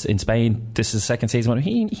in Spain, this is the second season.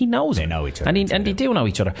 He knows they know each other, and they do know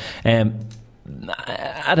each other.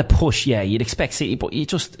 At a push, you'd expect City, but you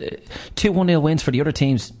just 2-1-0 wins for the other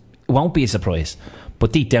teams won't be a surprise.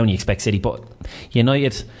 But deep down you expect City. But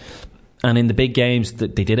United, and in the big games, they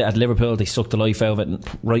did it at Liverpool. They sucked the life out of it, and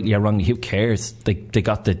rightly or wrongly, who cares? They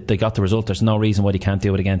got the result. There's no reason why they can't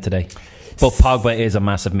do it again today. But Pogba is a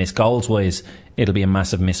massive miss. Goals wise, it'll be a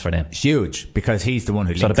massive miss for them. Huge, because he's the one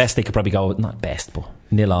who. So the best they could probably go with, not best, but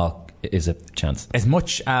 0-0 is a chance. As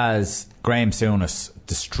much as Graham Souness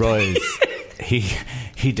destroys.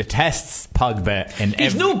 He detests Pogba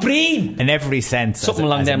in every sense. Something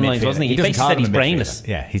along them lines, wasn't he? He basically said he's brainless.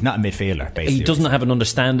 Yeah, he's not a midfielder, basically. He doesn't have an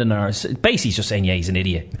understanding, or basically he's just saying, he's an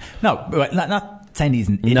idiot. No, not saying he's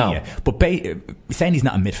an idiot, but saying he's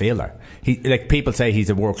not a midfielder. Like people say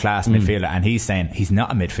he's a world-class midfielder, and he's saying he's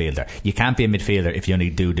not a midfielder. You can't be a midfielder if you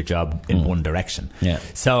only do the job in one direction. Yeah.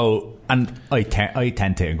 So, and I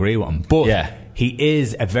tend to agree with him, but he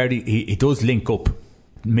is he does link up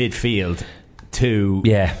midfield to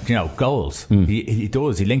goals. He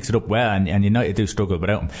does. He links it up well, and United do struggle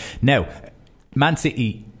without him. Now, Man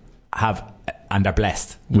City have, and they're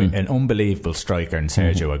blessed with an unbelievable striker in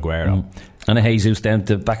Sergio Aguero, and a Jesus down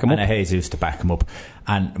to back him up,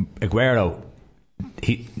 and Aguero,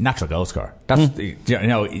 he natural goal scorer. That's you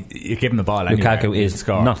give him the ball. Lukaku is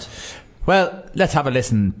score. Not. Well, let's have a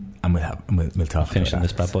listen. And we'll talk finishing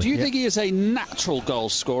this bad boy. Do you think he is a natural goal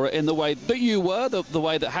scorer in the way that you were, the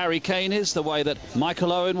way that Harry Kane is, the way that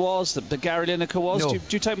Michael Owen was, that Gary Lineker was? No. Do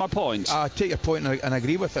you take my point? I take your point and I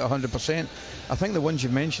agree with it 100%. I think the ones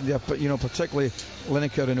you've mentioned there, but particularly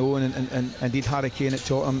Lineker and Owen and indeed Harry Kane at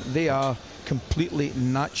Tottenham, they are completely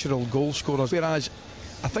natural goal scorers. Whereas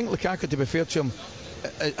I think Lukaku, to be fair to him,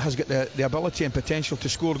 has got the ability and potential to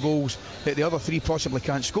score goals that the other three possibly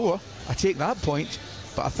can't score. I take that point.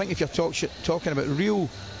 But I think if you're talking about real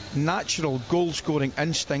natural goal scoring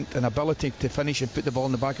instinct and ability to finish and put the ball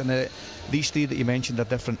in the back of the net, these three that you mentioned are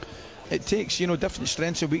different. It takes different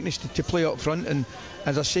strengths and weaknesses to play up front, and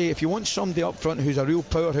as I say, if you want somebody up front who's a real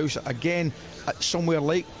powerhouse, again at somewhere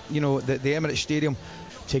like the Emirates Stadium,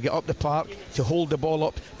 to get up the park, to hold the ball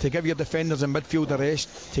up, to give your defenders in midfield a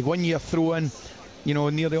rest, to win your throw in, you know,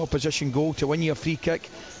 near the opposition goal, to win your free kick.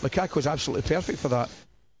 Lukaku's absolutely perfect for that.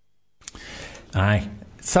 Aye.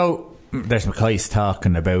 So there's McCoy's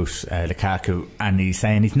talking about Lukaku, and he's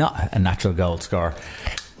saying he's not a natural goal scorer.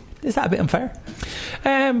 Is that a bit unfair?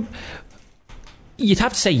 You'd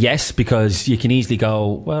have to say yes, because you can easily go,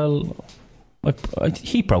 well,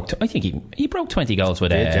 he broke 20 goals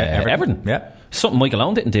with Everton. Yeah. Something Michael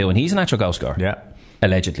Owen didn't do, and he's a natural goal scorer. Yeah.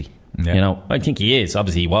 Allegedly. Yeah. You know, I think he is.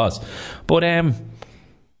 Obviously he was. But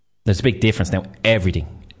there's a big difference now. Everything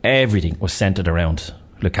was centred around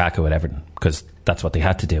Lukaku at Everton, because that's what they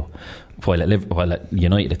had to do. While at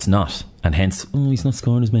United it's not, and hence he's not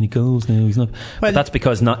scoring as many goals now. He's not. But that's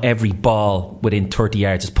because not every ball within 30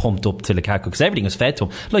 yards is pumped up to Lukaku, because everything was fed to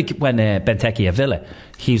him. Like when Benteke at Villa,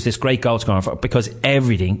 he was this great goal scorer because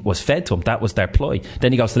everything was fed to him. That was their ploy.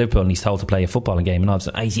 Then he goes to Liverpool and he's told to play a footballing game, and all of a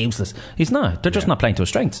sudden he's useless. He's not. They're just not playing to his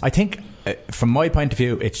strengths. I think, from my point of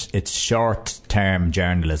view, it's short-term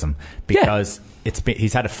journalism, because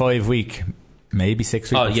he's had a 5-week. Maybe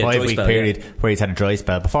 6 week, 5-week period where he's had a dry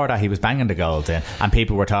spell. Before that, he was banging the goals in, and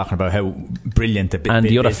people were talking about how brilliant the and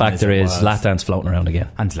the other factor is Zlatan's floating around again.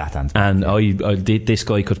 And Zlatan's and this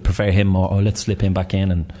guy could prefer him more. Let's slip him back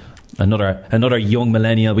in, and another young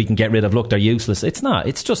millennial we can get rid of. Look, they're useless. It's not.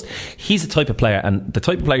 It's just he's the type of player, and the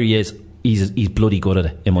type of player he is. He's bloody good at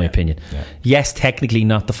it, in my opinion. Yeah. Yes, technically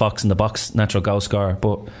not the fox in the box natural goal scorer,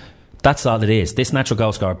 but that's all it is. This natural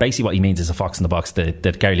goal scorer, basically what he means is a fox in the box, the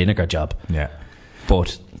Gary Lineker job. Yeah.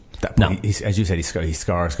 But as you said, he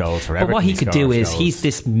scores goals forever. But what he could do is, he's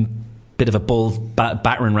this bit of a bull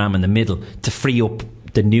battering ram in the middle to free up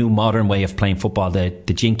the new modern way of playing football, the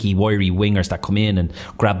jinky, wiry wingers that come in and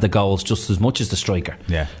grab the goals just as much as the striker.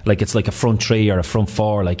 Yeah. Like it's like a front three or a front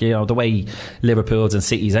four, like, you know, the way Liverpool's and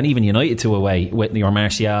City's and even United to away with your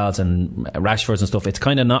Martials and Rashfords and stuff, it's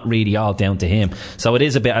kind of not really all down to him. So it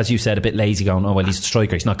is a bit, as you said, a bit lazy going, oh well, he's a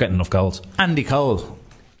striker, he's not getting enough goals. Andy Cole,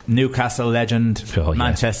 Newcastle legend,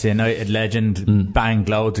 Manchester United legend, banged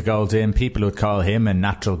loads of goals in. People would call him a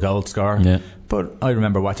natural goal scorer. Yeah. But I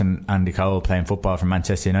remember watching Andy Cole playing football for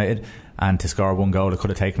Manchester United, and to score one goal, it could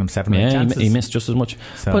have taken him 7 or 8 chances. He missed just as much.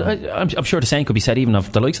 So. But I'm sure the same could be said even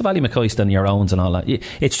of the likes of Ali McCoist and your Owens and all that.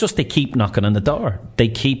 It's just they keep knocking on the door. They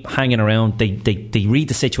keep hanging around. They read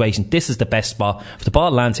the situation. This is the best spot. If the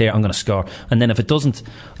ball lands here, I'm going to score. And then if it doesn't,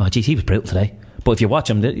 oh geez, he was brutal today. But if you watch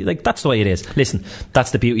him, like, that's the way it is. Listen,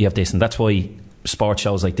 that's the beauty of this, and that's why sports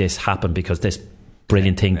shows like this happen, because this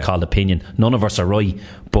brilliant thing called opinion. None of us are right,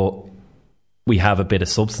 but we have a bit of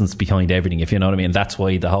substance behind everything, if you know what I mean. That's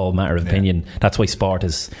why the whole matter of opinion, that's why sport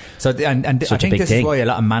is so. And such I think a big this thing. is why a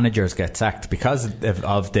lot of managers get sacked, because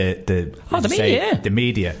of the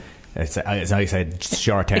media. It's, as I said,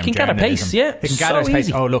 short-term it can get a pace, It can get a pace.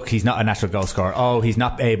 Oh, look, he's not a natural goal scorer. Oh, he's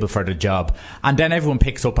not able for the job. And then everyone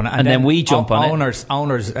picks up on it. And then we jump on it.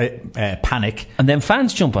 Owners panic. And then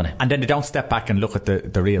fans jump on it. And then they don't step back and look at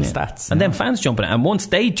the real stats. And then fans jump on it. And once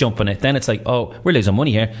they jump on it, then it's like, oh, we're losing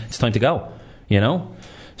money here. It's time to go. You know?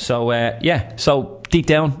 So, So, deep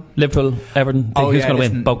down, Liverpool, Everton, who's going to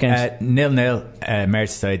win both games? 0-0,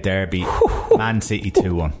 Merseyside derby, Man City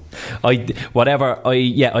 2-1.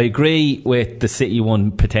 I agree with the City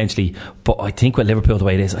one potentially, but I think with Liverpool the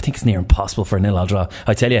way it is, I think it's near impossible for a 0-0 draw.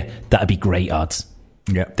 I tell you, that'd be great odds.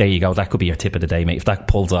 Yeah. There you go. That could be your tip of the day, mate. If that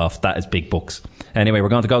pulls off, that is big bucks. Anyway, we're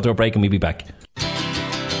going to go to a break and we'll be back.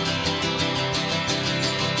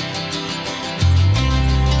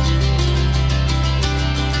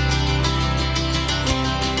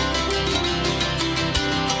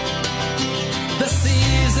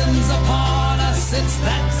 It's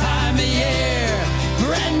that time of year.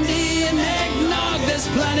 Brandy and eggnog, there's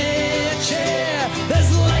plenty of cheer.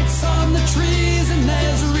 There's lights on the trees and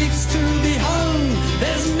there's wreaths to be hung.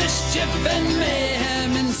 There's mischief and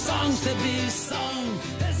mayhem and songs to be sung.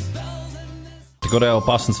 There's bells and the good old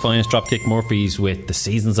Boston's finest, Dropkick Murphys with The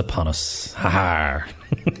Season's Upon Us. Ha ha.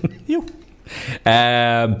 You.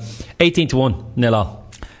 18-1, 0-0.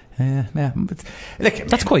 Yeah. Look,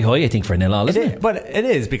 that's quite high, I think, for a 0-0, isn't it? But it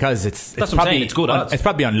is, because it's probably it's good odds. It's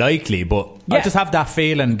probably unlikely, but I just have that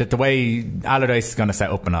feeling that the way Allardyce is going to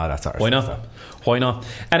set up and all that sort of stuff. Why not?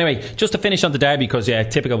 Anyway, just to finish on the derby, because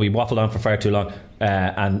typical, we waffled on for far too long,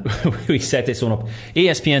 and we set this one up.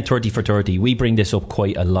 ESPN 30 for 30. We bring this up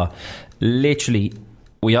quite a lot. Literally,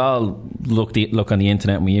 we all look on the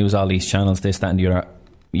internet and we use all these channels, this, that, and the other.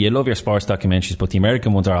 You love your sports documentaries, but the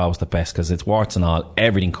American ones are always the best, because it's warts and all,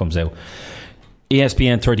 everything comes out.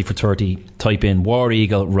 ESPN 30 for 30, type in War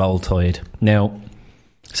Eagle, Roll Tide. Now,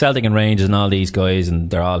 Celtic and Rangers and all these guys, and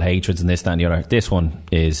they're all hatreds and this, that and the other. This one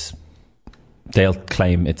is they'll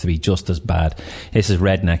claim it to be just as bad. This is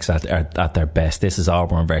rednecks at their best. This is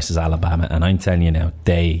Auburn versus Alabama, and I'm telling you now,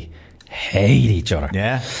 they hate each other.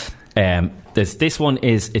 Yeah. This one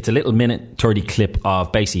it's a little minute 30 clip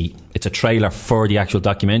of basically, it's a trailer for the actual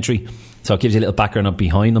documentary, so it gives you a little background up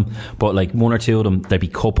behind them. But like one or two of them, there'd be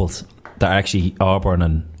couples that are actually Auburn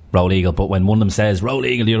and Roll Eagle, but when one of them says Roll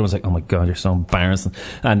Eagle, the other one's like, oh my god, you're so embarrassing.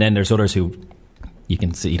 And then there's others who you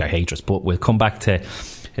can see their hatred. But we'll come back to,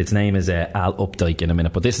 its name is Al Updike in a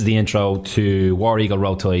minute, but this is the intro to War Eagle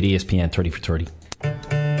Roll Tide, ESPN 30 for 30.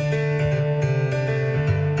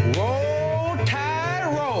 Roll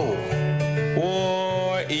Tide Roll,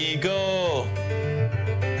 War Eagle.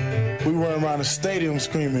 We run around the stadium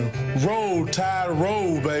screaming, Roll Tide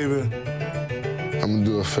Roll, baby. I'm gonna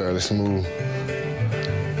do it fairly smooth.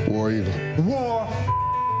 War Eagle. War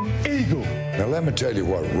Eagle. Now let me tell you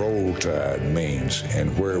what Roll Tide means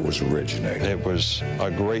and where it was originated. It was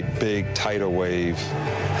a great big tidal wave,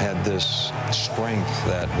 had this strength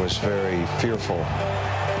that was very fearful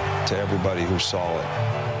to everybody who saw it.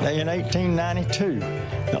 Now in 1892,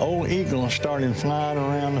 the old eagle started flying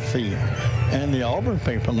around the field, and the Auburn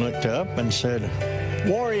people looked up and said,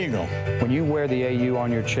 War Eagle. When you wear the AU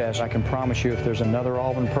on your chest, I can promise you if there's another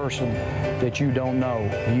Auburn person that you don't know,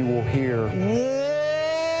 you will hear Eagle!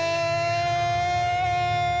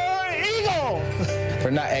 They're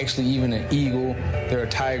not actually even an eagle, they're a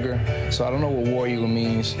tiger. So I don't know what War Eagle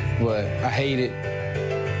means, but I hate it.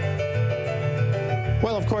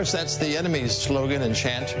 Well, of course, that's the enemy's slogan and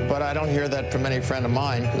chant, but I don't hear that from any friend of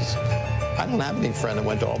mine because I don't have any friend that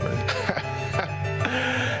went to Auburn.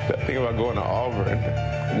 Think about going to Auburn.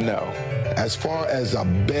 No. As far as the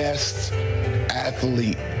best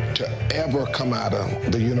athlete to ever come out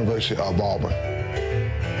of the University of Auburn,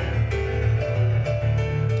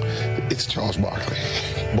 it's Charles Barkley.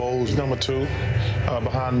 Bowles number 2,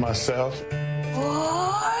 behind myself.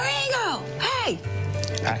 War Eagle! Hey!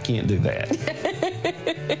 I can't do that.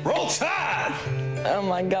 Roll Tide! Oh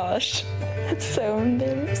my gosh. So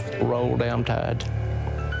embarrassed. Roll damn Tide.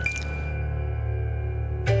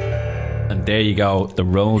 And there you go, the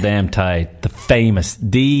Roll Damn Tide, the famous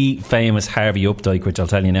Harvey Updike, which I'll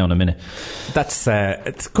tell you now in a minute. That's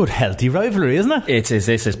it's a good healthy rivalry, isn't it?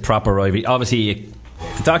 This is proper rivalry. Obviously,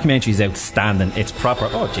 the documentary is outstanding. It's proper.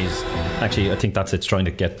 Oh, jeez. Actually, I think it's trying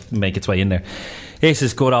to make its way in there. This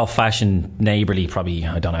is good old-fashioned neighbourly, probably,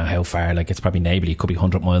 I don't know how far, like it's probably neighbourly, it could be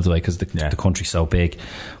 100 miles away because the country's so big.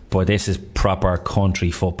 But this is proper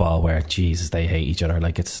country football where, Jesus, they hate each other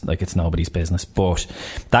like it's nobody's business. But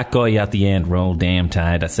that guy at the end, Roll Damn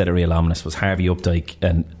Tide, that said it real ominous, was Harvey Updike,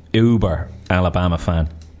 an uber Alabama fan.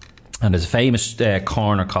 And there's a famous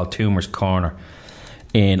corner called Toomer's Corner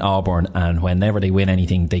in Auburn, and whenever they win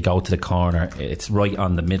anything, they go to the corner. It's right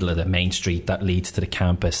on the middle of the main street that leads to the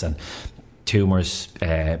campus, and Toomer's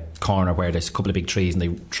corner where there's a couple of big trees and they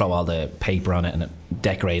throw all the paper on it and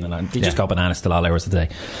decorate and they just go bananas till all hours of the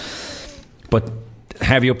day. But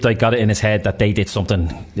Harvey Updike got it in his head that they did something.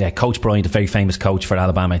 Coach Bryant, a very famous coach for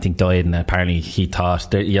Alabama, I think died, and apparently he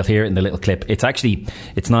thought, you'll hear it in the little clip, it's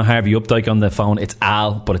not Harvey Updike on the phone, it's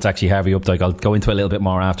Al, but it's actually Harvey Updike. I'll go into it a little bit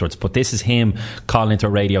more afterwards, but this is him calling into a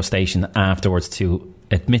radio station afterwards to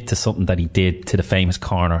admit to something that he did to the famous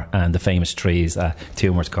corner and the famous trees at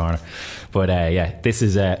Toomer's Corner. But this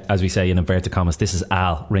is, as we say in inverted commas, this is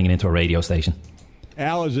Al ringing into a radio station.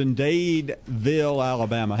 Al is in Dadeville,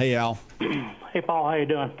 Alabama. Hey, Al. Hey, Paul, how you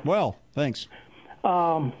doing? Well, thanks.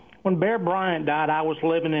 When Bear Bryant died, I was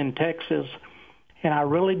living in Texas, and I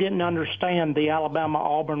really didn't understand the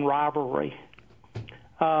Alabama-Auburn rivalry.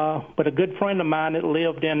 But a good friend of mine that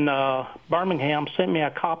lived in Birmingham sent me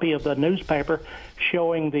a copy of the newspaper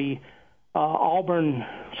showing the Auburn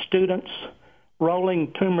students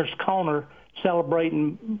rolling Toomer's Corner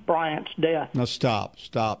celebrating Bryant's death. Now stop.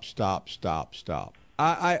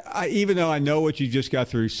 I even though I know what you just got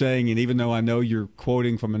through saying, and even though I know you're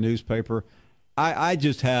quoting from a newspaper, I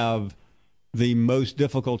just have the most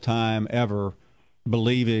difficult time ever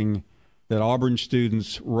believing that Auburn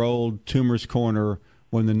students rolled Toomer's Corner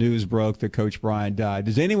when the news broke that Coach Bryant died.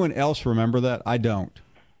 Does anyone else remember that? I don't.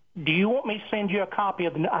 Do you want me to send you a copy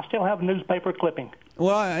of I still have a newspaper clipping.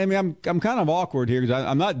 Well, I mean, I'm kind of awkward here because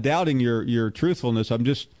I'm not doubting your truthfulness. I'm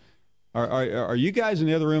just, are you guys in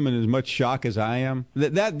the other room in as much shock as I am?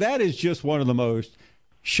 That is just one of the most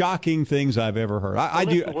shocking things I've ever heard.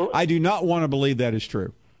 I do not want to believe that is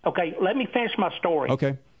true. Okay, let me finish my story.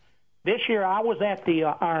 Okay. This year I was at the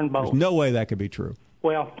Iron Bowl. There's no way that could be true.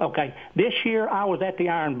 Well, okay. This year I was at the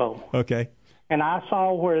Iron Bowl. Okay. And I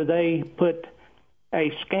saw where they put a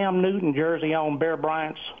Scam Newton jersey on Bear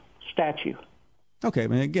Bryant's statue. Okay, I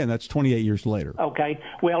mean, again, that's 28 years later. Okay.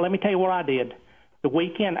 Well, let me tell you what I did. The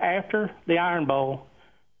weekend after the Iron Bowl,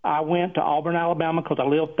 I went to Auburn, Alabama, because I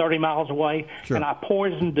lived 30 miles away, and I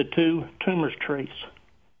poisoned the 2 tumors trees.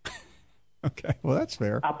 Okay, well, that's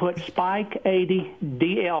fair. I put Spike 80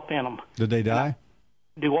 DF in them. Did they die?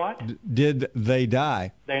 Do what? Did they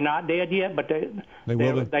die? They're not dead yet, but they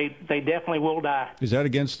definitely will die. Is that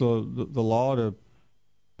against the law to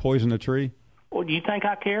poison a tree? Well, do you think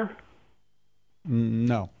I care?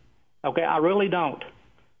 No. Okay, I really don't.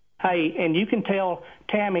 Hey, and you can tell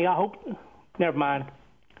Tammy, I hope... Never mind.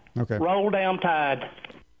 Okay. Roll Damn Tide.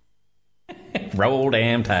 Roll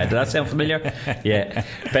Damn Tide. Does that sound familiar? Yeah.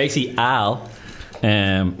 Basically, Al,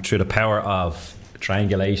 through the power of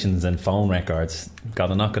triangulations and phone records,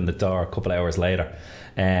 got a knock on the door a couple of hours later.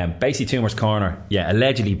 Basically, Tumors Corner. Yeah,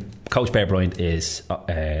 allegedly, Coach Bear Bryant is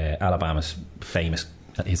Alabama's famous.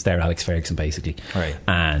 It's their Alex Ferguson, basically. Right.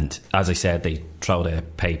 And as I said, they throw the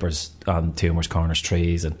papers on Tumors Corner's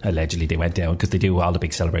trees, and allegedly they went down because they do all the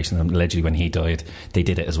big celebrations. And allegedly, when he died, they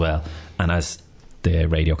did it as well. And as the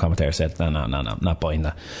radio commentator said, no, not buying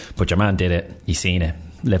that. But your man did it. He's seen it,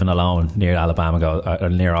 living alone near Alabama,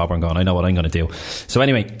 near Auburn, going, I know what I'm going to do. So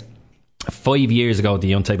anyway, 5 years ago, the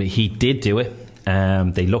young type, he did do it.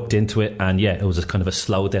 They looked into it, and yeah, it was a kind of a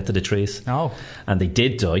slow death of the trees. Oh. And they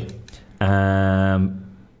did die.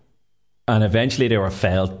 And eventually they were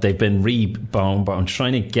felled. They've been reborn, but I'm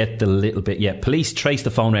trying to get the little bit. Yeah, police traced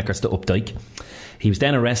the phone records to Updike. He was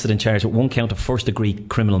then arrested and charged with 1 count of first-degree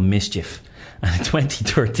criminal mischief. And in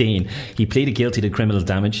 2013, he pleaded guilty to criminal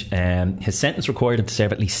damage. His sentence required him to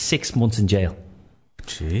serve at least 6 months in jail.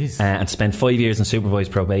 Jeez. And spent 5 years in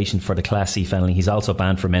supervised probation for the Class C felony. He's also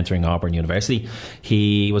banned from entering Auburn University.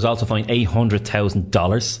 He was also fined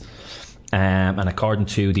 $800,000. And according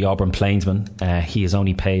to the Auburn Plainsman, he has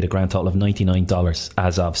only paid a grand total of $99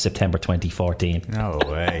 as of September 2014. No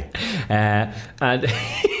way. And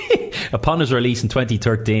upon his release in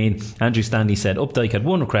 2013, Andrew Stanley said Updike had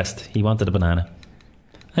one request. He wanted a banana.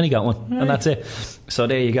 And he got one. Right. And that's it. So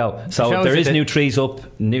there you go. So there is new trees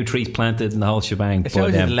up, new trees planted, and the whole shebang. It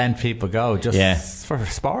shows you to let people go just for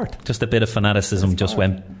sport. Just a bit of fanaticism just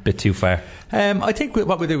went a bit too far. I think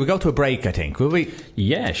what we do, we go to a break, I think, will we?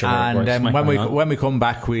 Yeah, sure. And when we come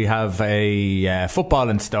back, we have a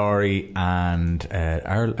footballing story and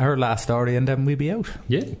our last story, and then we'll be out.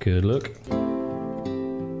 Yeah, good luck.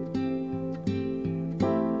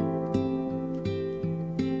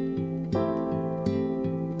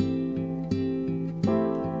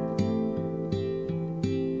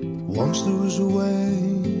 Once there was a way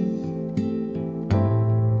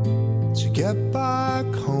to get back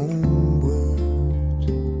homeward.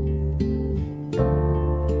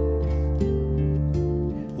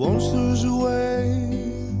 Once there was a way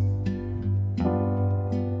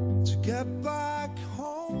to get back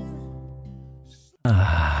home.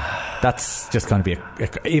 That's just going to be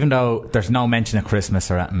even though there's no mention of Christmas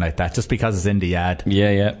or anything like that, just because it's in the ad.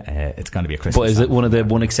 Yeah. It's going to be a Christmas. But is it one of the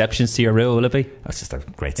exceptions to your rule? Will it be? It's just a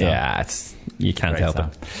great song. Yeah, you can't help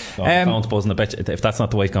it. Phone's buzzing. I bet you, if that's not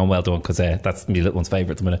the way it's gone, well done, because that's my little one's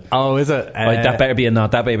favourite at the minute. Oh, is it? That better be a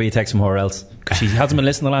nod. That better be a text from her else, because she hasn't been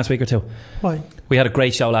listening the last week or two. Why? We had a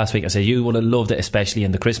great show last week. I said you would have loved it, especially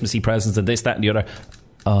in the Christmassy presents and this, that, and the other.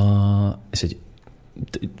 I said,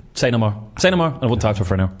 say no more. I wouldn't talk to her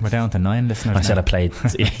for an hour. We're down to 9 listeners. I said I played.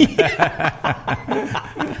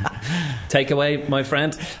 Take away, my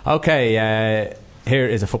friend. Okay, here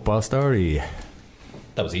is a football story.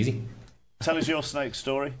 That was easy. Tell us your snake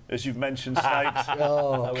story, as you've mentioned snakes.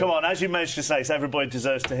 Come on, as you mentioned snakes, everybody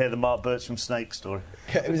deserves to hear the Mark Bertram snake story.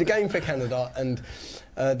 It was a game for Canada, and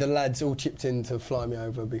the lads all chipped in to fly me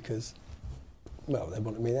over because, well, they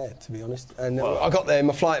wanted me there, to be honest. And I got there,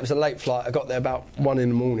 my flight was a late flight. I got there about 1 in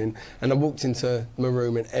the morning, and I walked into my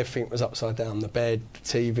room and everything was upside down, the bed, the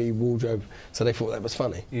TV, wardrobe, so they thought that was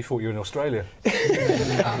funny. You thought you were in Australia?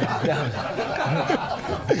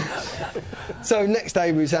 So next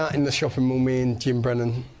day we was out in the shopping mall, me and Jim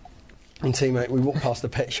Brennan and teammate, we walked past the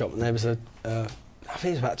pet shop and there was I think it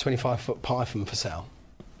was about a 25-foot python for sale.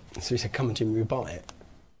 So we said, come on Jim, we'll buy it.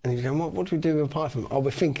 And he was going, what do we do with a python? Oh,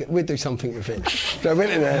 we'll do something with it. So I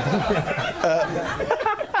went in there.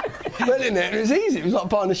 It was easy. It was like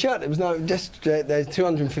buying a shirt. There was no, just there's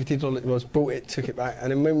 $250 it was, bought it, took it back.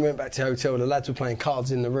 And then when we went back to the hotel, the lads were playing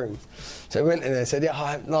cards in the room. So we went in there and said,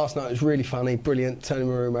 last night was really funny, brilliant, turning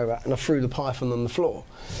my room over. And I threw the python on the floor.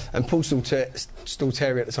 And Paul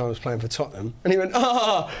Stalteri at the time was playing for Tottenham. And he went,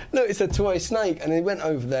 look, it's a toy snake. And he went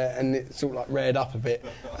over there and it sort of like reared up a bit.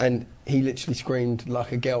 And he literally screamed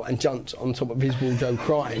like a girl and jumped on top of his wardrobe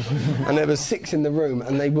crying. And there was 6 in the room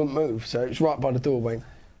and they wouldn't move. So it was right by the doorway.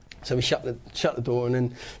 So we shut the door, and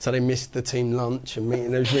then so they missed the team lunch and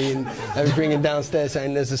meeting. They was ringing downstairs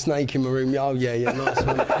saying there's a snake in my room. Oh yeah, nice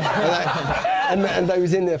one. And they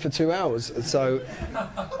was in there for 2 hours. So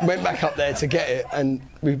went back up there to get it, and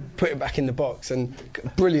we put it back in the box. And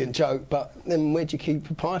brilliant joke, but then where'd you keep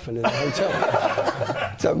a python in the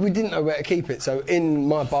hotel? So we didn't know where to keep it. So in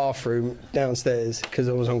my bathroom downstairs, because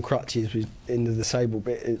I was on crutches in the disabled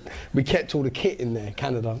bit, we kept all the kit in there.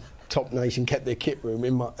 Canada. Top Nation kept their kit room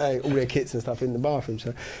in my all their kits and stuff in the bathroom.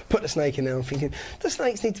 So put the snake in there. I'm thinking, the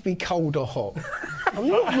snakes need to be cold or hot. I'm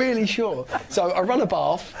not really sure. So I run a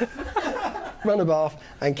bath,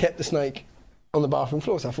 and kept the snake on the bathroom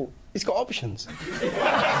floor. So I thought, it's got options.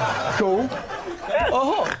 Cool or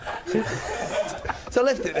hot. So I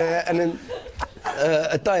left it there, and then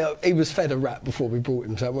a day he was fed a rat before we brought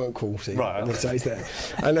him, so it weren't cool. See, right. So he's there,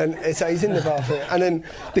 and then so he's in the bathroom, and then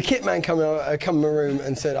the kit man come in my room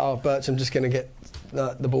and said, "Oh, Birch, I'm just going to get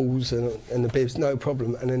the balls and the bibs, no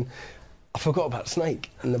problem." And then I forgot about the snake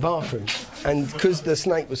in the bathroom, and because the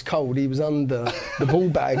snake was cold, he was under the ball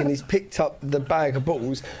bag, and he's picked up the bag of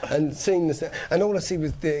balls and seen the snake, and all I see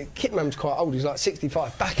was the kit man was quite old, he was like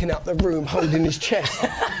 65, backing up the room, holding his chest.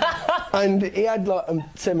 And he had like a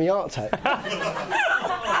semi-heart attack.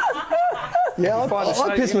 Yeah,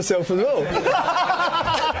 I pissed myself as well.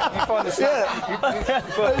 You find a snake,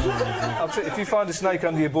 if you find a snake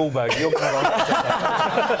under your ball bag, you're going to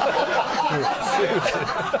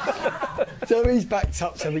have So he's backed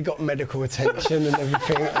up, so we got medical attention and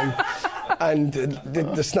everything. And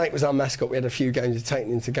the snake was our mascot. We had a few games of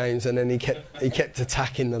taking into games, and then he kept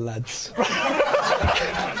attacking the lads.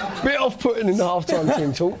 Bit off-putting in the half-time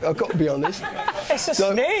team talk, I've got to be honest. It's a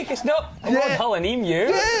snake, it's not a Rod Hull and emu.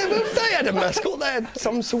 Yeah, but they had a mascot, they had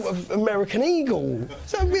some sort of American eagle.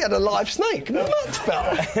 So we had a live snake, much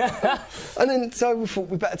better. And then, so we thought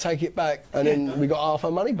we'd better take it back, and then we got half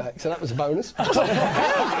our money back, so that was a bonus.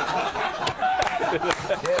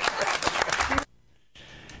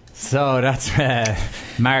 So that's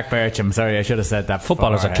Mark Bircham. Sorry, I should have said that.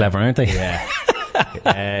 Footballers are clever, aren't they? Yeah.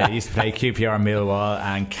 He used to play QPR Millwall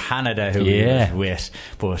and Canada, who he was with.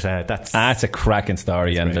 But that's a cracking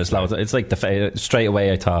story, and there's loads. It's like straight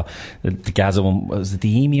away I thought the Gaza one was it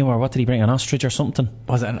the emu, or what did he bring, an ostrich or something?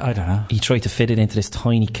 Was it? I don't know. He tried to fit it into this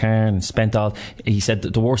tiny car and spent all. He said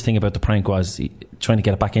the worst thing about the prank was trying to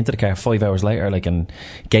get it back into the car 5 hours later, and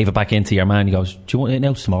gave it back into your man. He goes, "Do you want it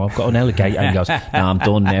now tomorrow? I've got an alligator." And he goes, "No, I'm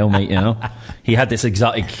done now, mate." You know, he had this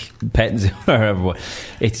exotic petting zoo or whatever.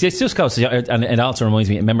 It just goes, and it also reminds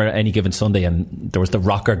me. Remember Any Given Sunday, and there was the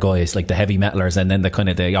rocker guys, like the heavy metalers, and then the kind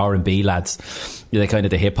of the R&B lads, the kind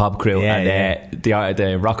of the hip hop crew,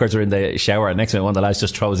 the rockers are in the shower, and next minute one of the lads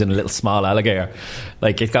just throws in a little small alligator.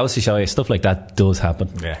 Like, it goes to show you stuff like that does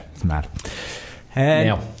happen. Yeah, it's mad.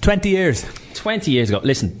 Now, 20 years ago.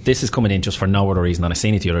 Listen, this is coming in just for no other reason, and I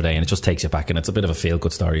seen it the other day, and it just takes you back, and it's a bit of a feel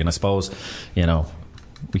good story. And I suppose, you know,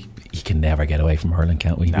 you can never get away from hurling,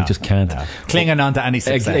 can't we? We just can't. No. Clinging on to any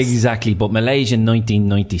success. Exactly. But Malaysia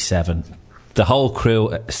 1997, the whole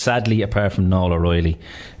crew, sadly apart from Noel O'Reilly,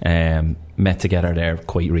 met together there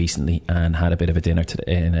quite recently and had a bit of a dinner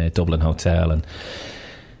in a Dublin hotel, and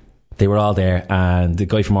they were all there. And the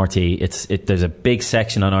guy from RTE, there's a big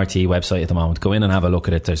section on RTE website at the moment. Go in and have a look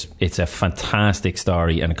at it. It's a fantastic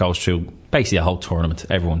story, and it goes through basically a whole tournament.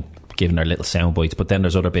 Everyone giving their little sound bites, but then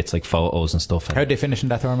there's other bits like photos and stuff. How did they finish in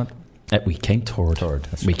that tournament? We came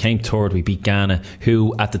third. We beat Ghana,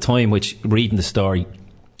 who at the time, which reading the story,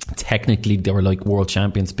 technically they were like world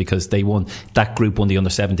champions because they won. That group won the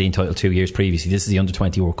under-17 title 2 years previously. This is the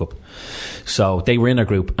under-20 World Cup. So they were in our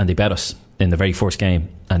group and they bet us in the very first game,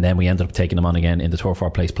 and then we ended up taking them on again in the Tour 4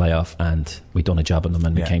 Place playoff, and we done a job on them,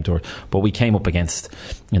 and we came to it. But we came up against,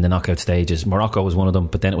 in the knockout stages, Morocco was one of them,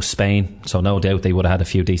 but then it was Spain, so no doubt they would have had a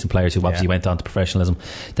few decent players who obviously went on to professionalism.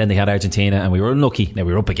 Then they had Argentina, and we were unlucky. Now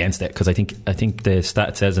we were up against it, because I think the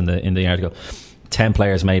stat says in the article 10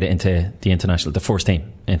 players made it into the first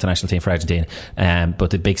team, international team for Argentina, but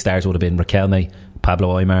the big stars would have been Riquelme,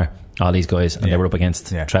 Pablo Aimar, all these guys, and they were up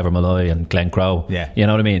against Trevor Malloy and Glenn Crowe. You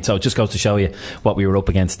know what I mean? So it just goes to show you what we were up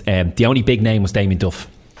against. The only big name was Damien Duff.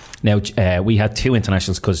 Now, we had two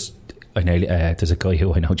internationals, because there's a guy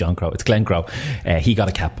who I know, John Crowe. It's Glenn Crowe. He got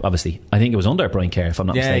a cap, obviously. I think it was under Brian Kerr, if I'm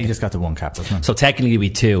not mistaken. Yeah, he just got the one cap, wasn't it? So technically we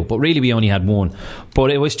had two, but really we only had one. But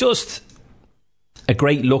it was just a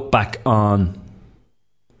great look back on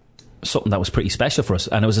something that was pretty special for us,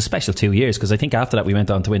 and it was a special 2 years, because I think after that we went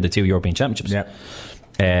on to win the 2 European Championships.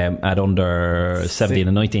 At under 17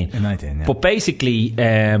 and 19. But basically,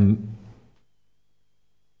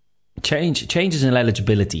 changes in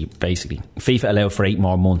eligibility. Basically, FIFA allowed for 8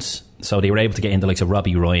 more months So they were able to get in the likes of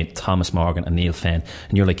Robbie Ryan, Thomas Morgan and Neil Fenn,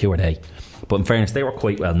 and you're like, who are they? But in fairness, they were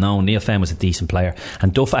quite well known. Neil Fenn was a decent player,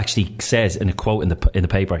 and Duff actually says in a quote in the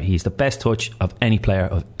paper, he's the best touch of any player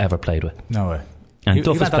I've ever played with. No way. And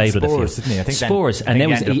Duff has played with Spurs, a few. I think Spurs, and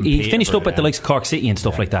he finished up at the likes of Cork City and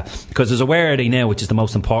stuff like that. Because there's a Where Are They Now, which is the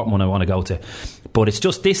most important one I want to go to. But it's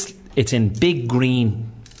just this, it's in big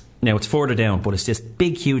green. Now it's further down, but it's this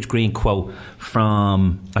big, huge green quote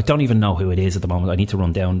from, I don't even know who it is at the moment. I need to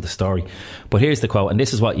run down the story. But here's the quote, and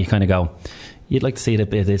this is what you kind of go, you'd like to see a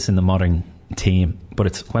bit of this in the modern team. But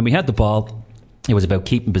it's, when we had the ball, it was about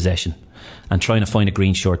keeping possession and trying to find a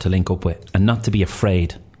green shirt to link up with, and not to be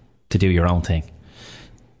afraid to do your own thing.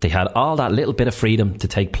 They had all that little bit of freedom to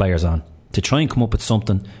take players on, to try and come up with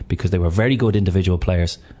something, because they were very good individual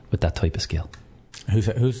players with that type of skill.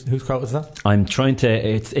 Whose quote was that? I'm trying to.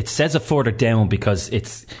 It says it further down because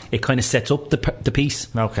it kind of sets up the piece.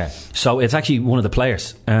 Okay. So it's actually one of the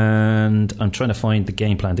players, and I'm trying to find the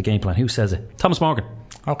game plan. Who says it? Thomas Morgan.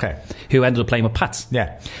 Okay. Who ended up playing with Pats.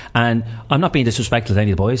 Yeah. And I'm not being disrespectful to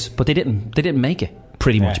any of the boys, but they didn't make it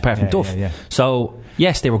pretty much, apart from Duff. Yeah. So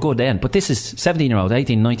yes, they were good then, but this is 17-year-olds,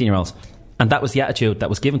 18, 19-year-olds, and that was the attitude that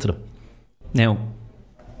was given to them. Now,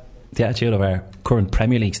 the attitude of our current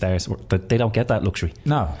Premier League stars, they don't get that luxury.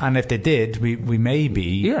 No, and if they did, we may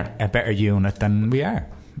be a better unit than we are.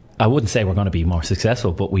 I wouldn't say we're going to be more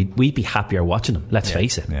successful, but we'd be happier watching them, let's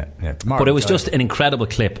face it. Yeah. But it was just an incredible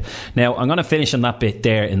clip. Now, I'm going to finish on that bit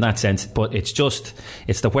there in that sense, but it's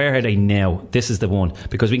the Where Are They Now? This is the one,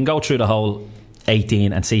 because we can go through the whole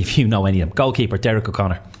 18 and see if you know any of them. Goalkeeper, Derek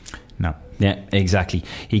O'Connor. No. Yeah, exactly.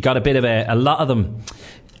 He got a bit of a lot of them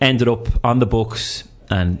ended up on the books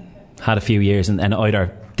and had a few years and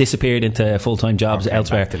either disappeared into full-time jobs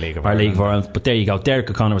elsewhere or League of Ireland. But there you go. Derek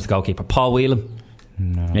O'Connor was the goalkeeper. Paul Whelan.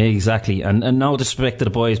 No. Exactly. And no disrespect to the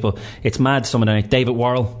boys, but it's mad some of the night. David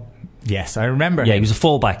Worrell. Yes, I remember Yeah, him. he was a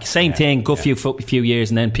full-back. Same thing. Good few years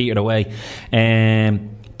and then petered away.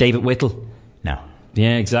 David Whittle. No.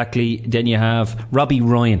 Yeah, exactly. Then you have Robbie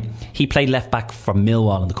Ryan. He played left-back for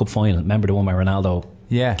Millwall in the Cup final. Remember the one where Ronaldo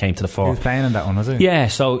came to the fore? He was playing in that one, was he? Yeah,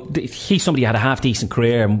 so he's somebody who had a half-decent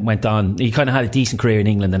career and went on. He kind of had a decent career in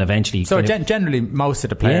England and eventually... So generally most of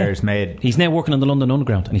the players made... He's now working on the London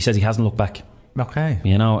Underground and he says he hasn't looked back. Okay.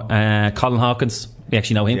 You know, Colin Hawkins, we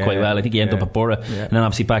actually know him quite well. I think he ended up at Borough and then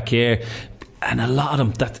obviously back here. And a lot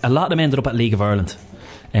of them ended up at League of Ireland.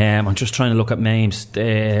 I'm just trying to look at names.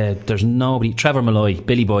 There's nobody. Trevor Malloy,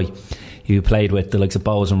 Billy Boy, who played with the likes of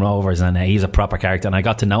Bows and Rovers, and he's a proper character. And I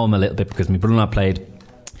got to know him a little bit because my brother-in-law played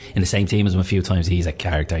in the same team as him a few times. He's a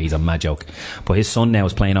character. He's a mad joke. But his son now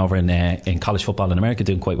is playing over in college football in America,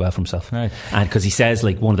 doing quite well for himself. Right. And because he says,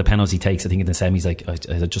 like, one of the penalties he takes, I think in the semis, like, I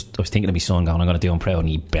was thinking of my son going, I'm going to do him proud, and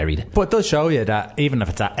he buried it. But it does show you that even if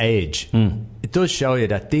it's at age, it does show you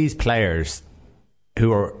that these players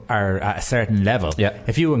who are at a certain level,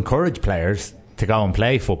 if you encourage players to go and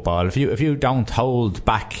play football, if you don't hold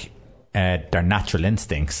back their natural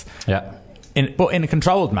instincts, but in a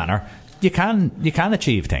controlled manner, you can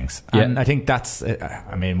achieve things. And I think that's it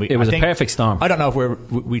was a perfect storm. I don't know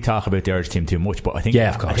if we talk about the Irish team too much, but I think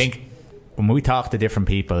of course. I think when we talk to different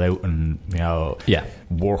people out and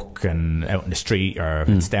work and out in the street, or if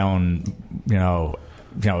it's down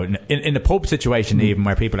in the pub situation, even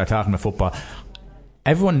where people are talking about football,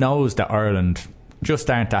 everyone knows that Ireland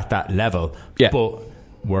just aren't at that level, but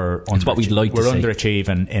we're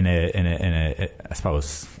underachieving in a I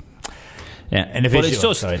suppose. Yeah, in the but it's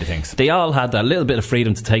visual just side of things. They all had that little bit of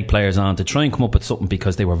freedom to take players on, to try and come up with something,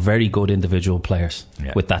 because they were very good individual players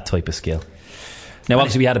with that type of skill. Now,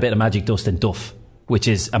 obviously, we had a bit of magic dust in Duff, which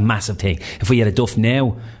is a massive thing. If we had a Duff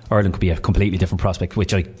now, Ireland could be a completely different prospect,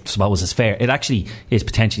 which I suppose is fair. It actually is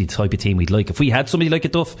potentially the type of team we'd like. If we had somebody like a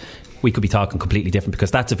Duff, we could be talking completely different,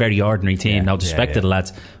 because that's a very ordinary team. No disrespect to the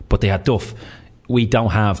lads, but they had Duff. We don't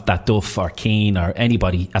have that Duff or Keane or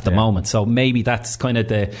anybody at the moment, so maybe that's kind of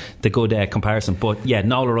the good comparison. But yeah,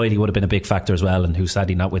 Noel O'Reilly would have been a big factor as well, and who's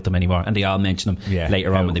sadly not with them anymore, and they all mention him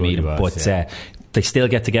later on when they meet him. But they still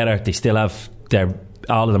get together, they still have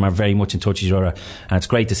all of them are very much in touch with each other, and it's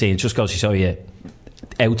great to see. It just goes to show you,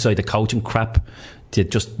 outside the coaching crap, to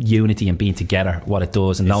just unity and being together, what it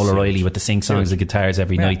does. And Noel O'Reilly with the sing songs, the guitars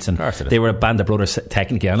every night, and they were a band of brothers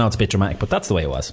technically. I know it's a bit dramatic, but that's the way it was.